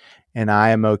Christian and I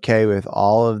am okay with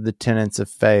all of the tenets of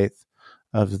faith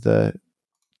of the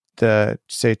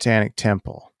Satanic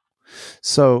Temple.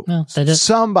 So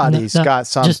somebody's got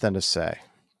something to say.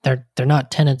 They're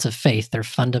not tenets of faith. They're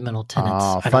fundamental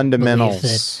tenets.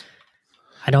 Fundamentals.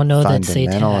 I don't know that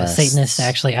Satanists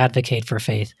actually advocate for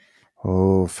faith.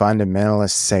 Oh,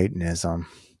 fundamentalist Satanism.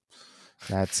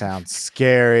 That sounds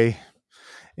scary.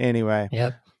 Anyway.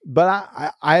 Yep. But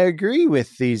I agree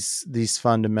with these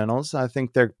fundamentals. I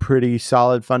think they're pretty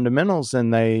solid fundamentals,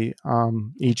 and they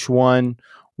each one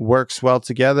works well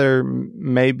together,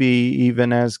 maybe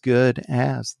even as good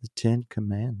as the Ten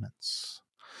Commandments.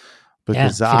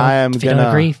 Because I am going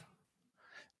to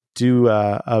do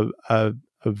a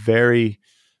very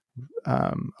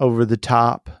over the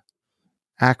top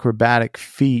acrobatic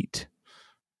feat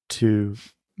to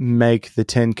make the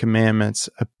 10 Commandments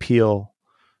appeal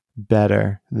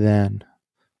better than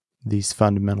these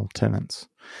fundamental tenets.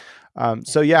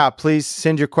 So yeah, please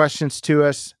send your questions to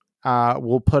us.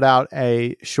 We'll put out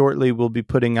shortly. We'll be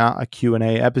putting out a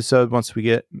Q&A episode once we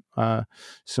get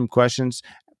some questions.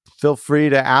 Feel free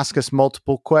to ask us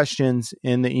multiple questions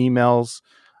in the emails.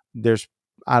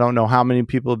 I don't know how many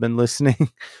people have been listening,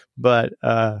 but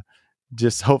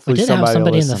just hopefully somebody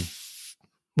will listen.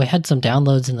 We had some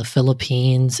downloads in the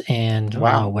Philippines and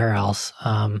wow. Where else?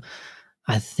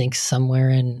 I think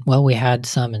we had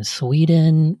some in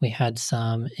Sweden. We had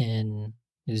some in.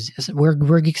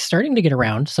 We're starting to get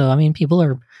around. So I mean, people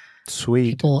are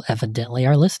sweet. People evidently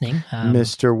are listening.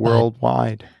 Mr.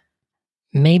 Worldwide.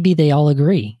 Maybe they all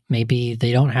agree. Maybe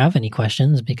they don't have any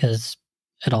questions because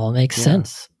it all makes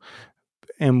sense.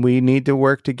 And we need to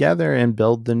work together and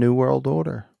build the new world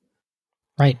order.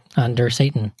 Right, under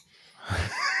Satan.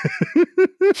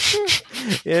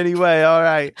 Anyway, all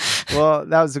right. Well,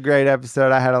 that was a great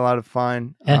episode. I had a lot of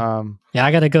fun. Yeah,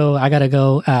 I gotta go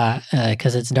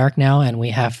because it's dark now, and we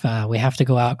have to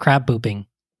go out crab booping.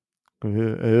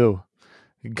 Ooh.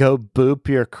 Go boop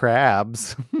your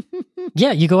crabs.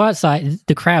 Yeah, you go outside.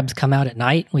 The crabs come out at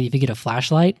night. If you get a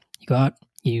flashlight, you go out.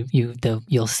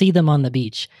 You'll see them on the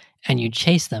beach, and you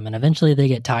chase them, and eventually they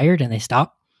get tired and they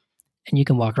stop, and you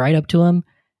can walk right up to them,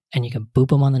 and you can boop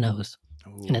them on the nose.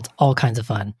 Ooh. And it's all kinds of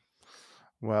fun.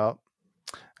 Well,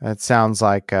 that sounds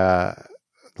like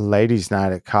ladies'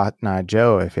 night at Cotton Eye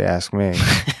Joe, if you ask me.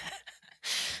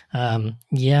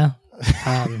 Yeah.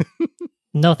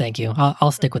 No, thank you.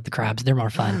 I'll stick with the crabs. They're more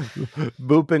fun.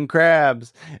 Booping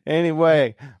crabs.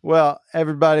 Anyway, well,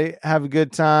 everybody have a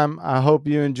good time. I hope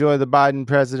you enjoy the Biden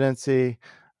presidency.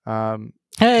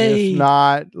 Hey, if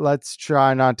not, let's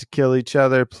try not to kill each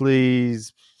other.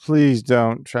 Please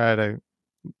don't try to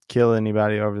kill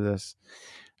anybody over this.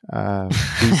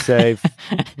 Be safe.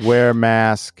 Wear a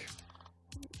mask.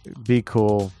 Be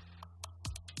cool.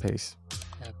 Peace.